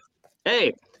Caroline?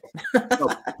 Hey.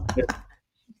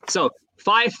 So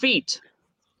 5 feet,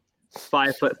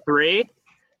 5'3",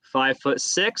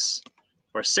 5'6",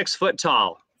 or 6 foot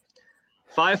tall.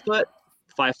 5 foot,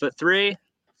 5'3",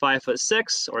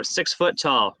 5'6", or 6 foot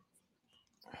tall.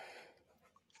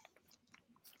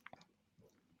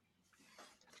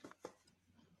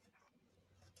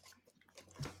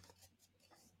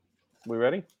 We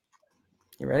ready?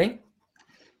 You ready?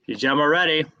 You gentlemen are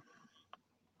ready.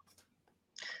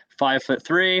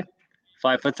 5'3",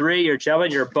 5'3". You're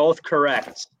gentlemen, you're both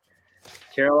correct.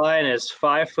 Caroline is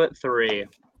 5'3".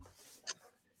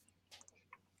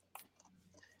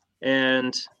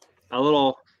 And a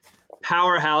little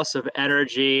powerhouse of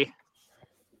energy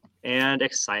and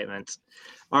excitement.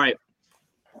 All right.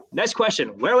 Next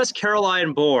question. Where was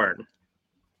Caroline born?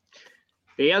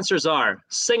 The answers are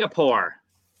Singapore,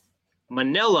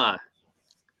 Manila,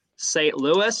 St.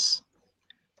 Louis,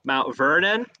 Mount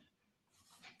Vernon,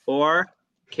 or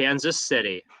Kansas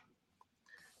City.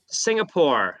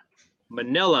 Singapore,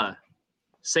 Manila,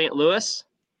 St. Louis,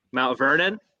 Mount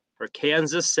Vernon, or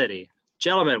Kansas City.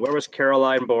 Gentlemen, where was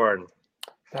Caroline born?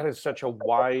 That is such a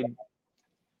wide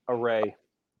array.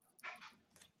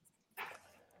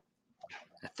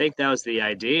 think that was the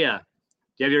idea.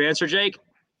 Do you have your answer, Jake?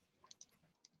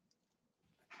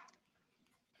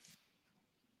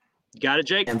 Got it,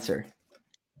 Jake? Answer.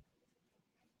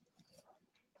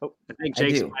 I think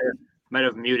Jake might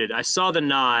have muted. I saw the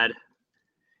nod.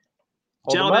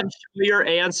 Gentlemen, show your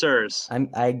answers.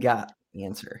 I got the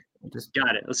answer.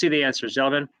 Got it. Let's see the answers,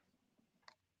 gentlemen.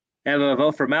 I have a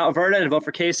vote for Mount Vernon and a vote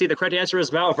for Casey. The correct answer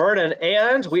is Mount Vernon,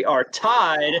 and we are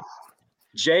tied.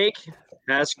 Jake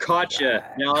has caught you.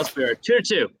 Now let's be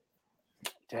 2-2.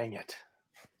 Dang it.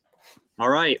 All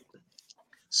right.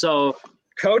 So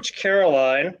Coach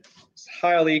Caroline is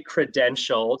highly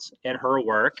credentialed in her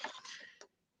work.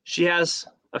 She has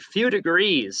a few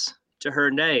degrees to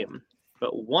her name,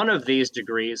 but one of these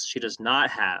degrees she does not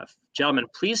have. Gentlemen,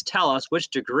 please tell us which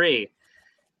degree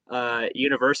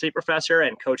university professor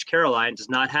and Coach Caroline does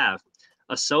not have.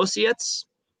 Associates,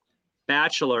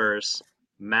 bachelor's,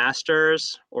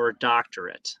 master's, or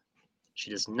doctorate. She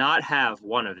does not have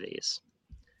one of these.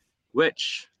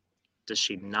 Which does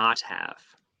she not have?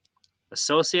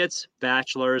 Associates,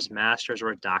 bachelor's, master's,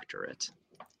 or doctorate?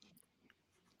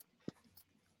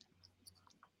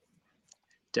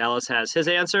 Dallas has his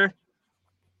answer.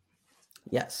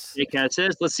 Yes. Jake has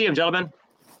his. Let's see him, gentlemen.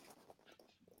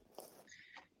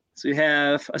 So we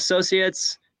have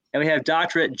associates and we have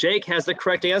doctorate. Jake has the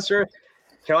correct answer.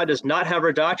 Caroline does not have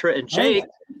her doctorate, and Jake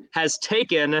has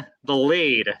taken the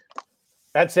lead.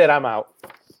 That's it. I'm out.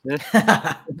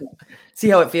 See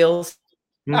how it feels?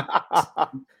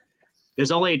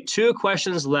 There's only 2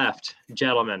 questions left,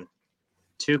 gentlemen.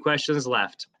 2 questions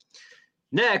left.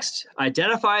 Next,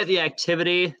 identify the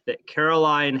activity that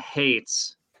Caroline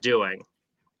hates doing.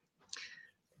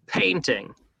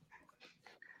 Painting,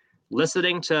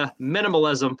 listening to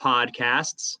minimalism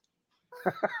podcasts,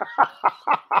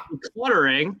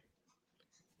 decluttering,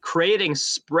 creating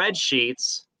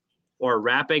spreadsheets, or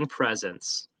wrapping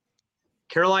presents.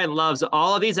 Caroline loves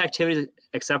all of these activities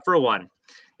except for one.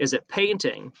 Is it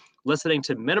painting, listening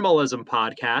to minimalism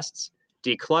podcasts,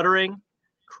 decluttering,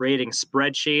 creating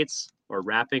spreadsheets, or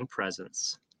wrapping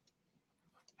presents?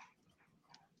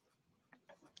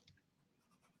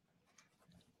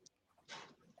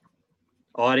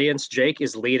 Audience, Jake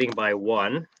is leading by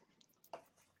 1.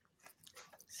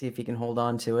 See if he can hold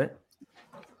on to it.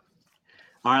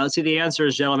 All right, let's see the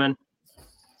answers, gentlemen.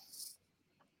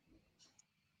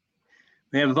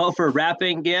 We have a vote for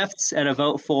wrapping gifts and a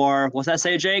vote for, what's that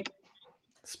say, Jake?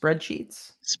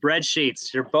 Spreadsheets.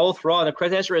 Spreadsheets. You're both wrong. The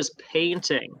correct answer is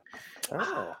painting.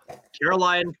 Oh.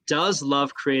 Caroline does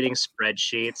love creating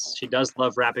spreadsheets. She does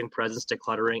love wrapping presents,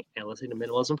 decluttering, and listening to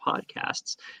minimalism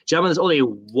podcasts. Gentlemen, there's only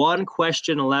 1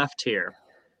 question left here.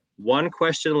 1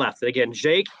 question left. And again,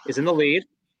 Jake is in the lead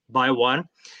by 1.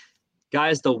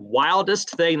 Guys, the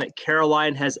wildest thing that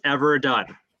Caroline has ever done.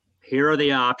 Here are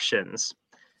the options.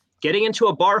 Getting into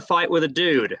a bar fight with a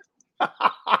dude.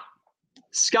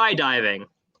 Skydiving.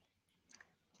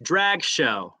 Drag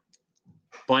show.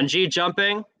 Bungee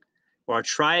jumping. Or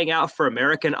trying out for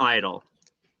American Idol.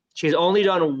 She's only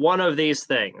done one of these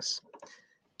things.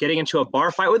 Getting into a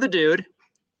bar fight with a dude,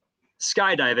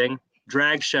 skydiving,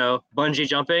 drag show, bungee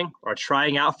jumping, or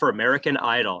trying out for American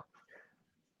Idol.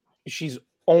 She's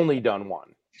only done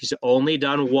one. She's only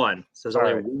done one. So there's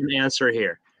only one answer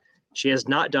here. She has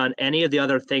not done any of the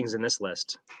other things in this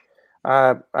list.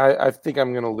 I think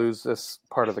I'm going to lose this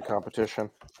part of the competition.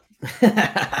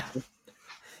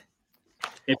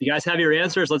 If you guys have your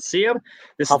answers, let's see them.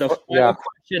 This is the final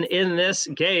question in this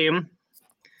game.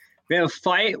 We have a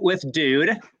fight with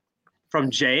dude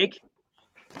from Jake.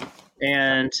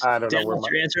 And I don't know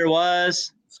what your answer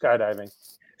was? Skydiving.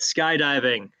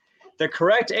 Skydiving. The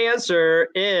correct answer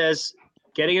is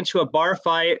getting into a bar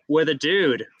fight with a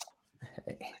dude.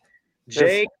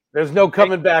 Jake. There's no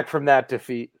coming back from that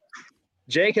defeat.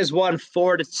 Jake has won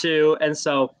 4-2, and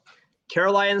so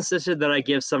Caroline insisted that I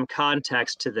give some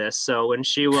context to this. So when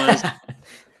she was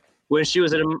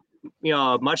in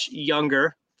a much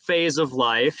younger phase of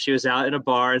life, she was out in a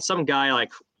bar and some guy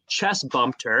like chest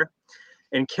bumped her,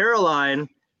 and Caroline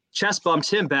chest bumped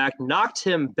him back, knocked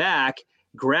him back,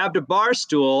 grabbed a bar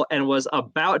stool, and was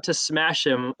about to smash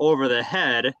him over the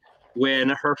head when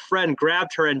her friend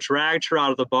grabbed her and dragged her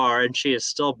out of the bar, and she is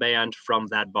still banned from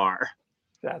that bar.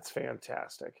 That's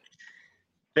fantastic.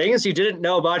 Things you didn't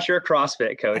know about your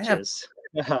CrossFit coaches.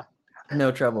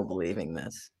 No trouble believing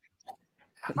this.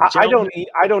 I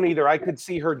don't either. I could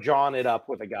see her jawing it up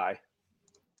with a guy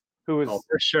who was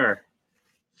for sure.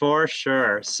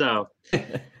 So,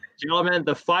 gentlemen,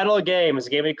 the final game is a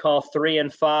game we call 3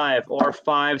 and 5 or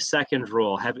 5-second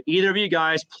rule. Have either of you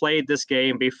guys played this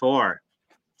game before?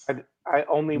 I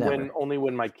only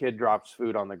when my kid drops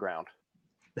food on the ground.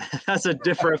 That's a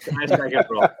different 5-second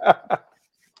rule.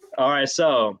 All right,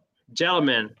 so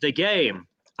gentlemen, the game.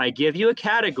 I give you a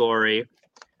category,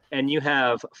 and you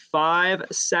have 5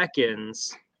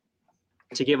 seconds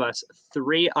to give us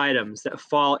 3 items that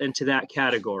fall into that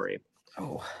category.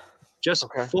 Oh, just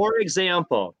okay. For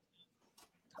example,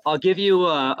 I'll give you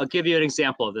an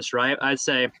example of this. Right? I'd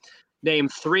say, name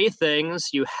 3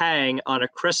 things you hang on a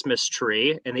Christmas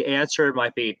tree, and the answer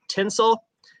might be tinsel,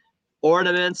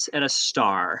 ornaments, and a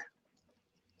star.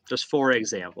 Just for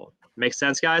example. Make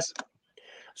sense, guys?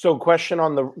 So question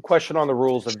on the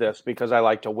rules of this, because I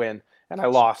like to win and I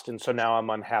lost, and so now I'm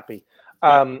unhappy.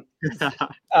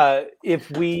 If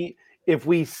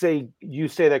we say, you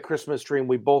say that Christmas tree, and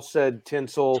we both said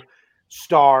tinsel,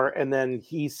 star, and then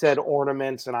he said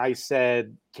ornaments and I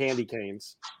said candy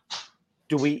canes,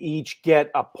 do we each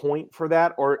get a point for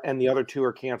that, and the other 2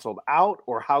 are canceled out,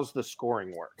 or how's the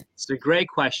scoring work? It's a great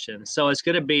question. So it's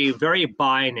going to be very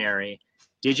binary.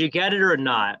 Did you get it or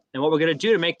not? And what we're going to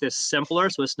do to make this simpler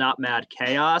so it's not mad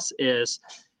chaos is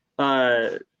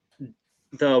the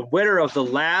winner of the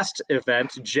last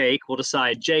event, Jake, will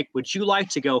decide, Jake, would you like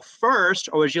to go first,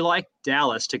 or would you like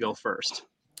Dallas to go first?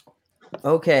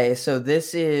 okay. So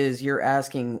this is, you're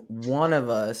asking one of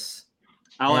us,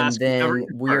 I'll and ask then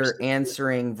we're first.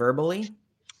 answering verbally?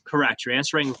 Correct. You're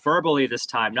answering verbally this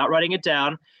time, not writing it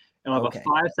down. And we'll have a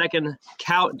 5-second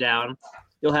countdown.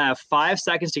 You'll have 5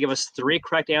 seconds to give us 3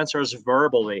 correct answers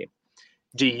verbally.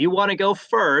 Do you want to go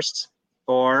first,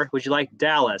 or would you like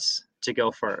Dallas to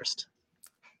go first?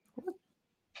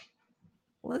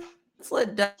 Let's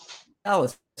let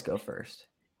Dallas go first.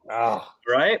 Oh.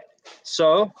 Right.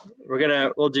 So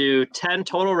we'll do 10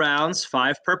 total rounds,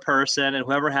 5 per person, and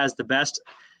whoever has the best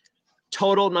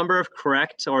total number of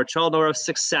correct, or total number of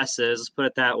successes, let's put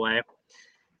it that way,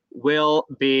 will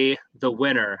be the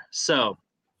winner. So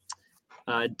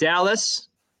Dallas,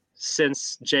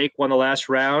 since Jake won the last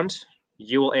round,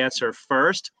 you will answer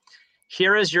first.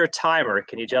 Here is your timer.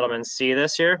 Can you gentlemen see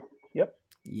this here? Yep.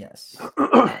 Yes.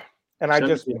 And I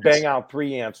just bang out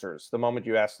 3 answers the moment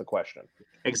you ask the question.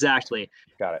 Exactly.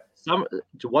 Got it.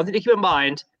 One thing to keep in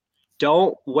mind,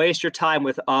 don't waste your time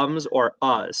with ums or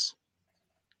uhs.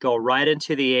 Go right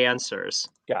into the answers.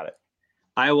 Got it.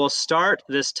 I will start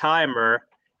this timer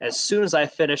as soon as I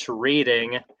finish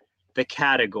reading the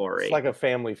category. It's like a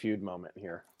Family Feud moment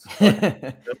here.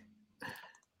 Let's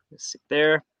see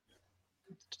there.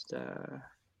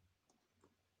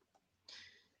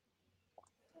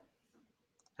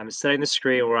 I'm setting the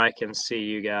screen where I can see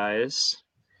you guys.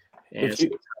 And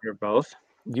you're both.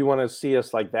 Do you want to see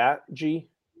us like that, G?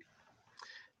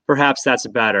 Perhaps that's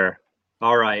better.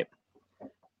 All right.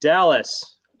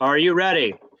 Dallas, are you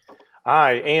ready?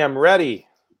 I am ready.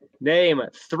 Name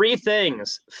 3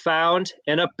 things found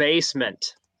in a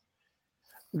basement.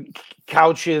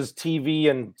 Couches, TV,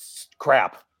 and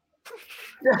crap.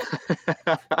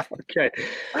 Okay.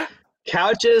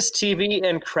 Couches, TV,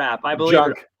 and crap. I believe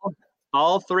junk.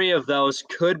 All 3 of those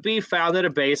could be found in a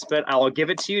basement. I will give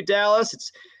it to you,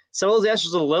 Dallas. Some of those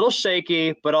answers are a little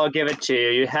shaky, but I'll give it to you.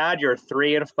 You had your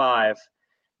 3 and 5.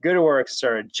 Good work,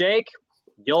 sir. Jake,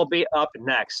 you'll be up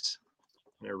next.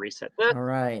 I'm going to reset this. All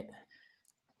right.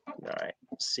 All right.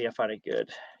 Let's see if I find a good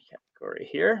category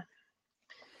here.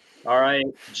 All right,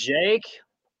 Jake,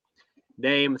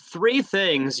 name 3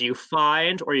 things you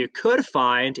find or you could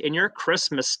find in your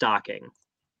Christmas stocking.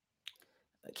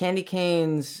 Candy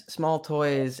canes, small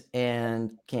toys,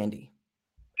 and candy.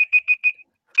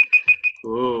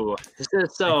 Ooh,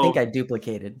 so I think I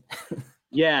duplicated.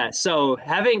 Yeah, so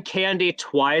having candy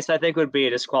twice, I think, would be a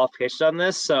disqualification on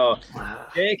this. So,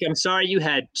 Jake, I'm sorry you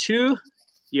had 2.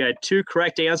 You had 2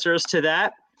 correct answers to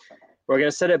that. We're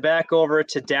going to send it back over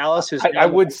to Dallas. Who's I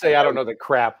would say I don't know that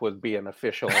crap would be an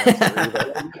official answer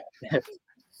either.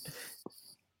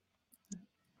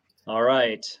 All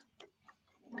right.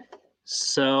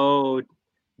 So,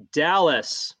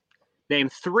 Dallas, name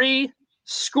 3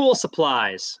 school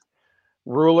supplies.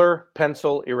 Ruler,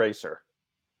 pencil, eraser.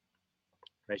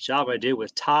 Great job, I do.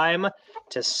 With time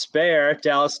to spare,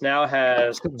 Dallas now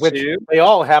has 2. They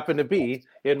all happen to be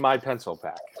in my pencil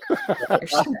pack. You're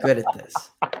so good at this.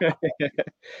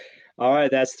 All right,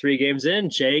 that's 3 games in.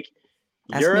 Jake,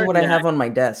 ask me what I have on my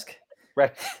desk.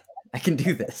 Right. I can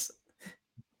do this.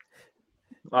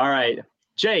 All right,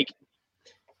 Jake,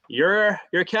 your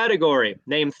category.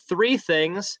 Name 3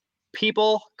 things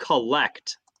people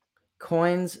collect.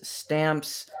 Coins,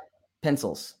 stamps,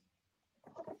 pencils.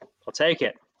 I'll take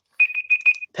it.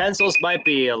 Pencils might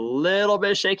be a little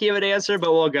bit shaky of an answer,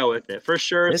 but we'll go with it. For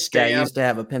sure. This guy used to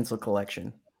have a pencil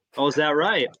collection. Oh, is that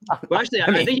right? Well, actually,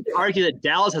 I think you could argue that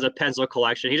Dallas has a pencil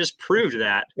collection. He just proved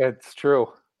that. It's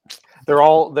true. They're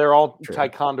all True.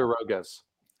 Ticonderogas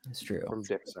It's true. from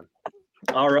Dixon.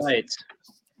 All right.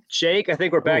 Jake, I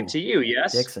think we're back Ooh, to you,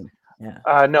 yes? Dixon.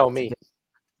 Yeah. No, me.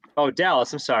 Oh,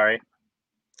 Dallas, I'm sorry.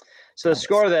 So Dallas. the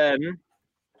score then,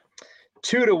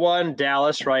 2-1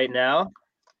 Dallas right now.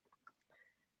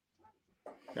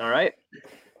 All right.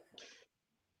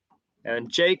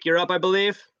 And Jake, you're up, I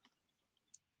believe.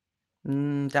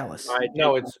 Dallas. All right,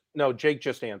 No, Jake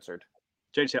just answered.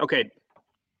 Jake, okay.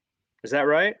 Is that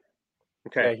right?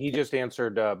 Okay. Yeah, he just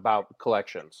answered about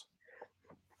collections.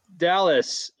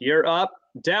 Dallas, you're up.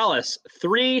 Dallas,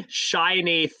 3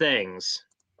 shiny things.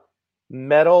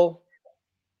 Metal,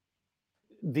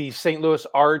 the St. Louis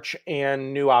Arch,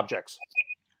 and new objects.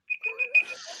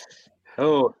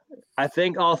 Oh, I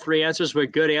think all 3 answers were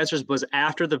good answers, was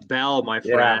after the bell, my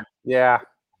friend. Yeah.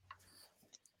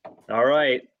 All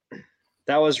right.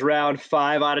 That was round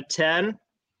 5 out of 10.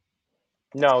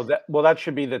 No, that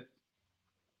should be the.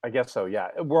 I guess so. Yeah,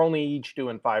 we're only each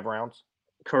doing 5 rounds.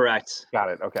 Correct. Got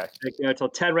it. Okay. Until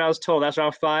 10 rounds total. That's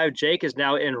round 5. Jake is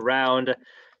now in round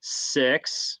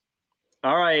 6.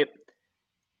 All right.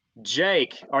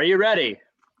 Jake, are you ready?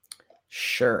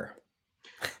 Sure.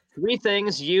 3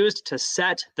 things used to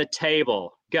set the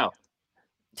table. Go.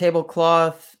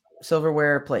 Tablecloth,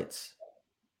 silverware, plates.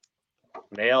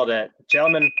 Nailed it.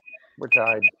 Gentlemen, We're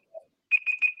tied.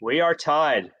 we are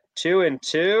tied.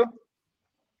 2-2.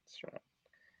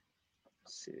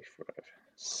 Let's see, 4,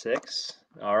 6.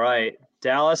 All right.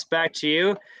 Dallas, back to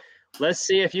you. Let's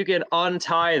see if you can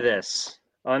untie this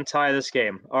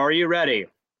game. Are you ready?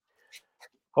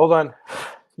 Hold on.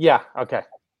 Yeah. Okay.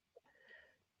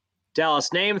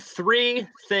 Dallas, name 3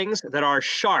 things that are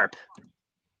sharp.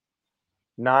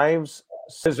 Knives,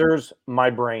 scissors, my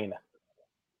brain.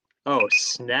 Oh,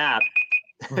 snap.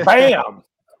 Bam!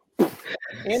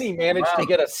 And he managed to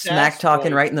get a Smack sass talking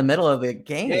point. right in the middle of the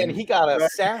game. And he got a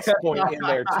sass point in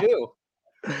there too.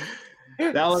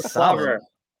 That was Solid. clever.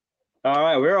 All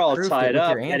right, we're all Proved it tied with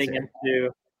up your heading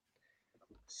answer.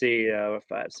 into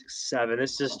 5, 6, 7.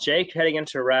 This is Jake heading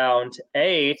into round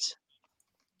 8.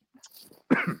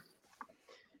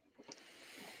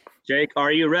 Jake,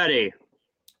 are you ready?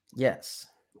 Yes.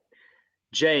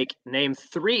 Jake, name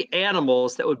 3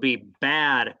 animals that would be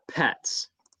bad pets.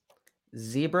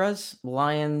 Zebras,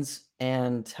 lions,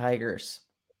 and tigers.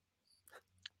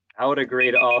 I would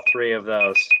agree to all 3 of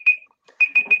those.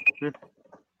 I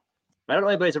don't know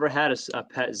if anybody's ever had a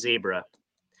pet zebra.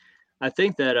 I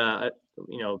think that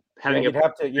having you'd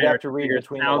have to read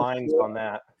between the lines on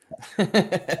that.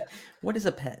 What is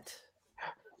a pet?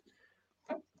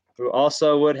 Who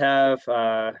also would have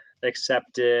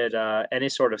accepted any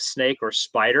sort of snake or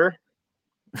spider.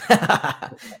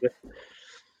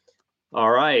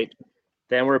 All right.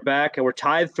 Then we're back and we're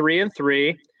tied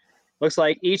 3-3. Looks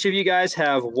like each of you guys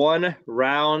have 1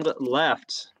 round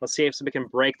left. Let's see if somebody can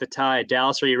break the tie.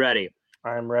 Dallas, are you ready?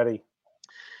 I'm ready.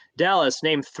 Dallas,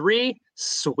 name 3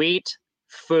 sweet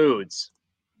foods.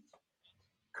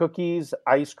 Cookies,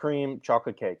 ice cream,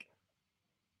 chocolate cake.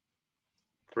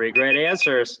 3 great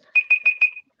answers.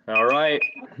 All right.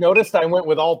 Noticed I went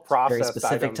with all Very processed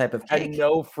specific items type of and cake.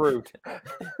 no fruit.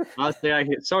 Honestly,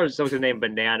 someone's going to name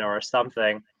banana or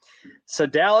something. So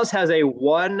Dallas has a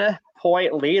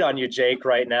 1-point lead on you, Jake,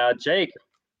 right now. Jake,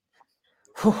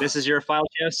 this is your final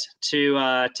chance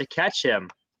to catch him.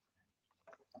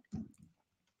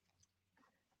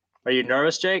 Are you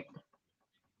nervous, Jake?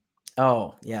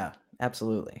 Oh, yeah,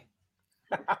 absolutely.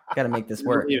 Got to make this I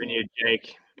work. believe in you,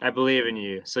 Jake. I believe in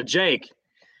you. So, Jake,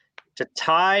 to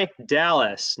tie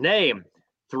Dallas, name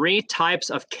 3 types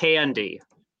of candy.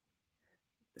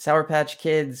 Sour Patch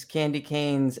Kids, candy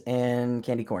canes, and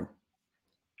candy corn.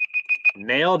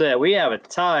 Nailed it. We have a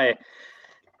tie.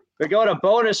 We're going to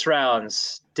bonus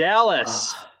rounds.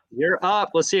 Dallas, you're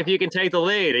up. Let's see if you can take the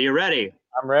lead. Are you ready?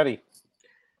 I'm ready.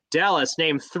 Dallas,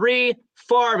 name 3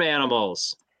 farm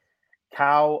animals.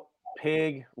 Cow,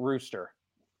 pig, rooster.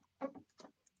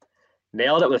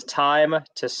 Nailed it with time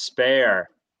to spare.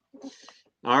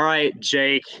 All right,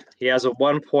 Jake. He has a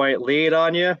 1-point lead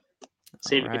on you.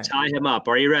 See if you can tie him up.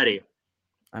 Are you ready?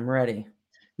 I'm ready.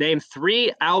 Name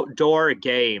 3 outdoor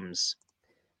games.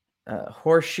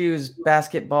 Horseshoes,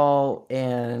 basketball,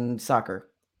 and soccer.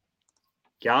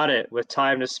 Got it with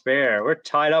time to spare. We're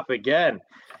tied up again.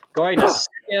 Going to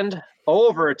second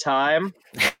overtime.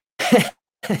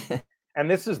 And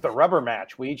this is the rubber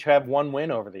match. We each have 1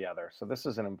 win over the other. So this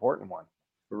is an important one.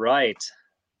 Right.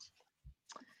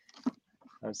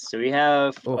 So we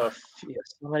have so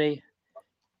many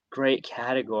great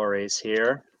categories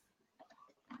here.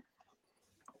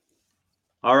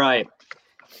 All right.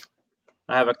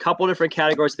 I have a couple different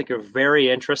categories I think are very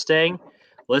interesting.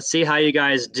 Let's see how you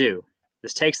guys do.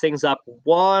 This takes things up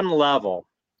one level.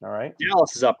 All right.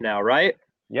 Dallas is up now, right?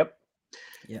 Yep.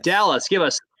 Yes. Dallas, give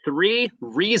us 3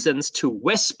 reasons to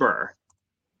whisper.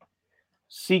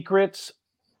 Secrets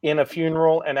in a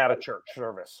funeral and at a church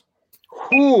service.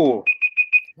 Ooh,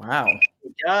 Wow.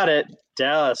 got it.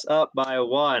 Dallas up by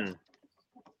 1.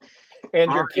 And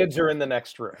All your right. kids are in the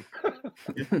next room.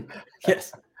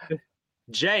 Yes.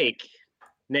 Jake,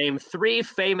 name 3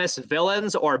 famous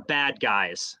villains or bad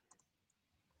guys.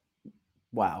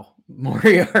 Wow.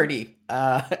 Moriarty.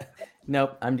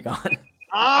 Nope, I'm gone.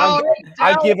 Oh,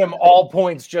 I give him all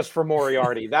points just for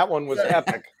Moriarty. That one was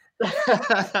epic.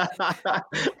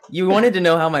 You wanted to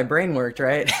know how my brain worked,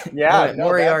 right? Yeah, no,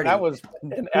 Moriarty. that was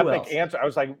an Who epic else? answer. I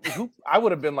was like, I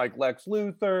would have been like Lex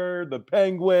Luthor, the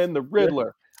Penguin, the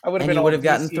Riddler. I would have And been you all would have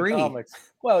gotten DC 3. Comics.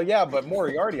 Well, yeah, but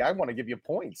Moriarty, I want to give you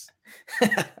points.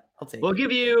 I'll take I'll it.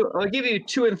 give you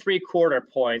 2 3/4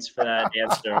 points for that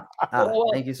answer.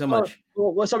 Thank you so much.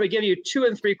 Well, so we give you 2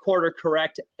 3/4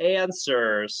 correct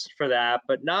answers for that,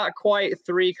 but not quite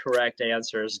 3 correct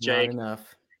answers, Jake. Not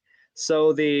enough.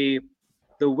 So the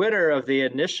winner of the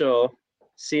initial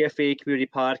CFE Community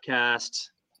Podcast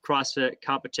CrossFit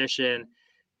competition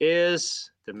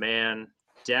is the man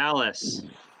Dallas.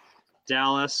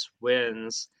 Dallas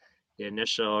wins the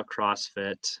initial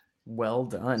CrossFit Well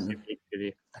done. CFE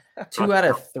Community. 2 out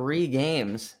of 3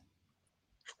 games.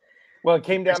 Well, it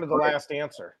came down to the last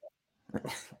answer.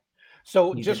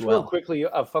 So You just did real well. quickly,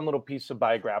 a fun little piece of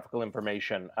biographical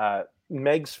information.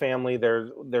 Meg's family,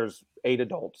 there's 8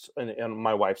 adults on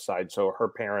my wife's side. So her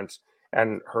parents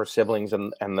and her siblings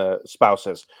and the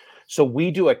spouses. So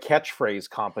we do a catchphrase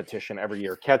competition every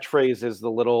year. Catchphrase is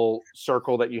the little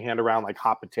circle that you hand around like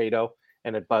hot potato,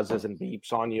 and it buzzes and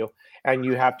beeps on you. And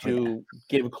you have to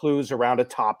give clues around a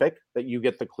topic that you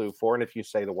get the clue for. And if you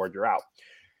say the word, you're out.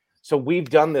 So we've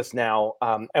done this now.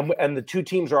 And the 2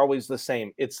 teams are always the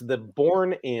same. It's the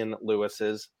born in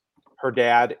Lewis's, her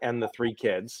dad and the 3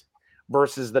 kids,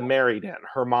 versus the married in,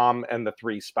 her mom and the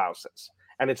 3 spouses.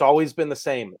 And it's always been the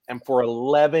same. And for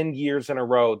 11 years in a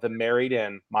row, the married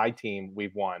in, my team,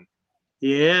 we've won.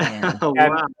 Yeah. And,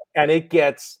 Wow. and it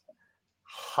gets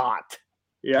hot.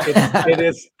 Yeah. It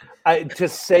is to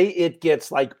say it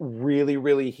gets like really,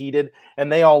 really heated,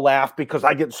 and they all laugh because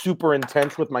I get super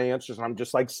intense with my answers, and I'm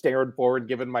just like staring forward,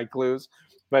 giving my clues.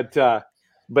 But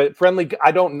friendly,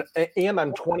 I don't. And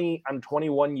I'm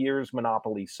 21 years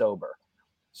Monopoly sober,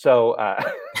 so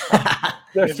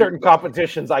there's certain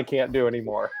competitions I can't do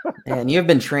anymore. And you've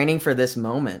been training for this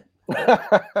moment.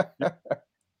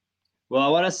 Well, I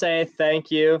want to say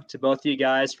thank you to both of you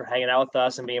guys for hanging out with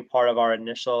us and being part of our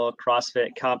initial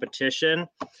CrossFit competition.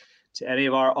 To any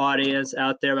of our audience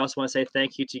out there, I also want to say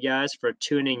thank you to you guys for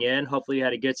tuning in. Hopefully you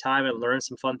had a good time and learned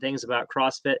some fun things about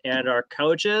CrossFit and our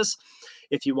coaches.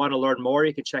 If you want to learn more,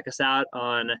 you can check us out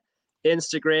on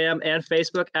Instagram and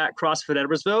Facebook at CrossFit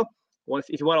Edwardsville. Well,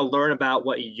 if you want to learn about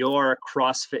what your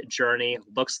CrossFit journey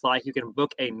looks like, you can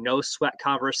book a no sweat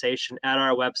conversation at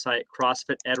our website,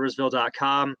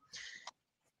 CrossFitEdwardsville.com.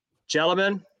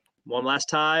 Gentlemen, one last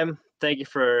time, thank you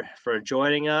for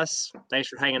joining us. Thanks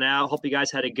for hanging out. Hope you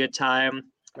guys had a good time.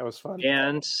 That was fun.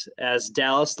 And as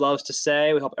Dallas loves to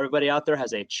say, we hope everybody out there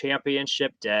has a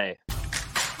championship day.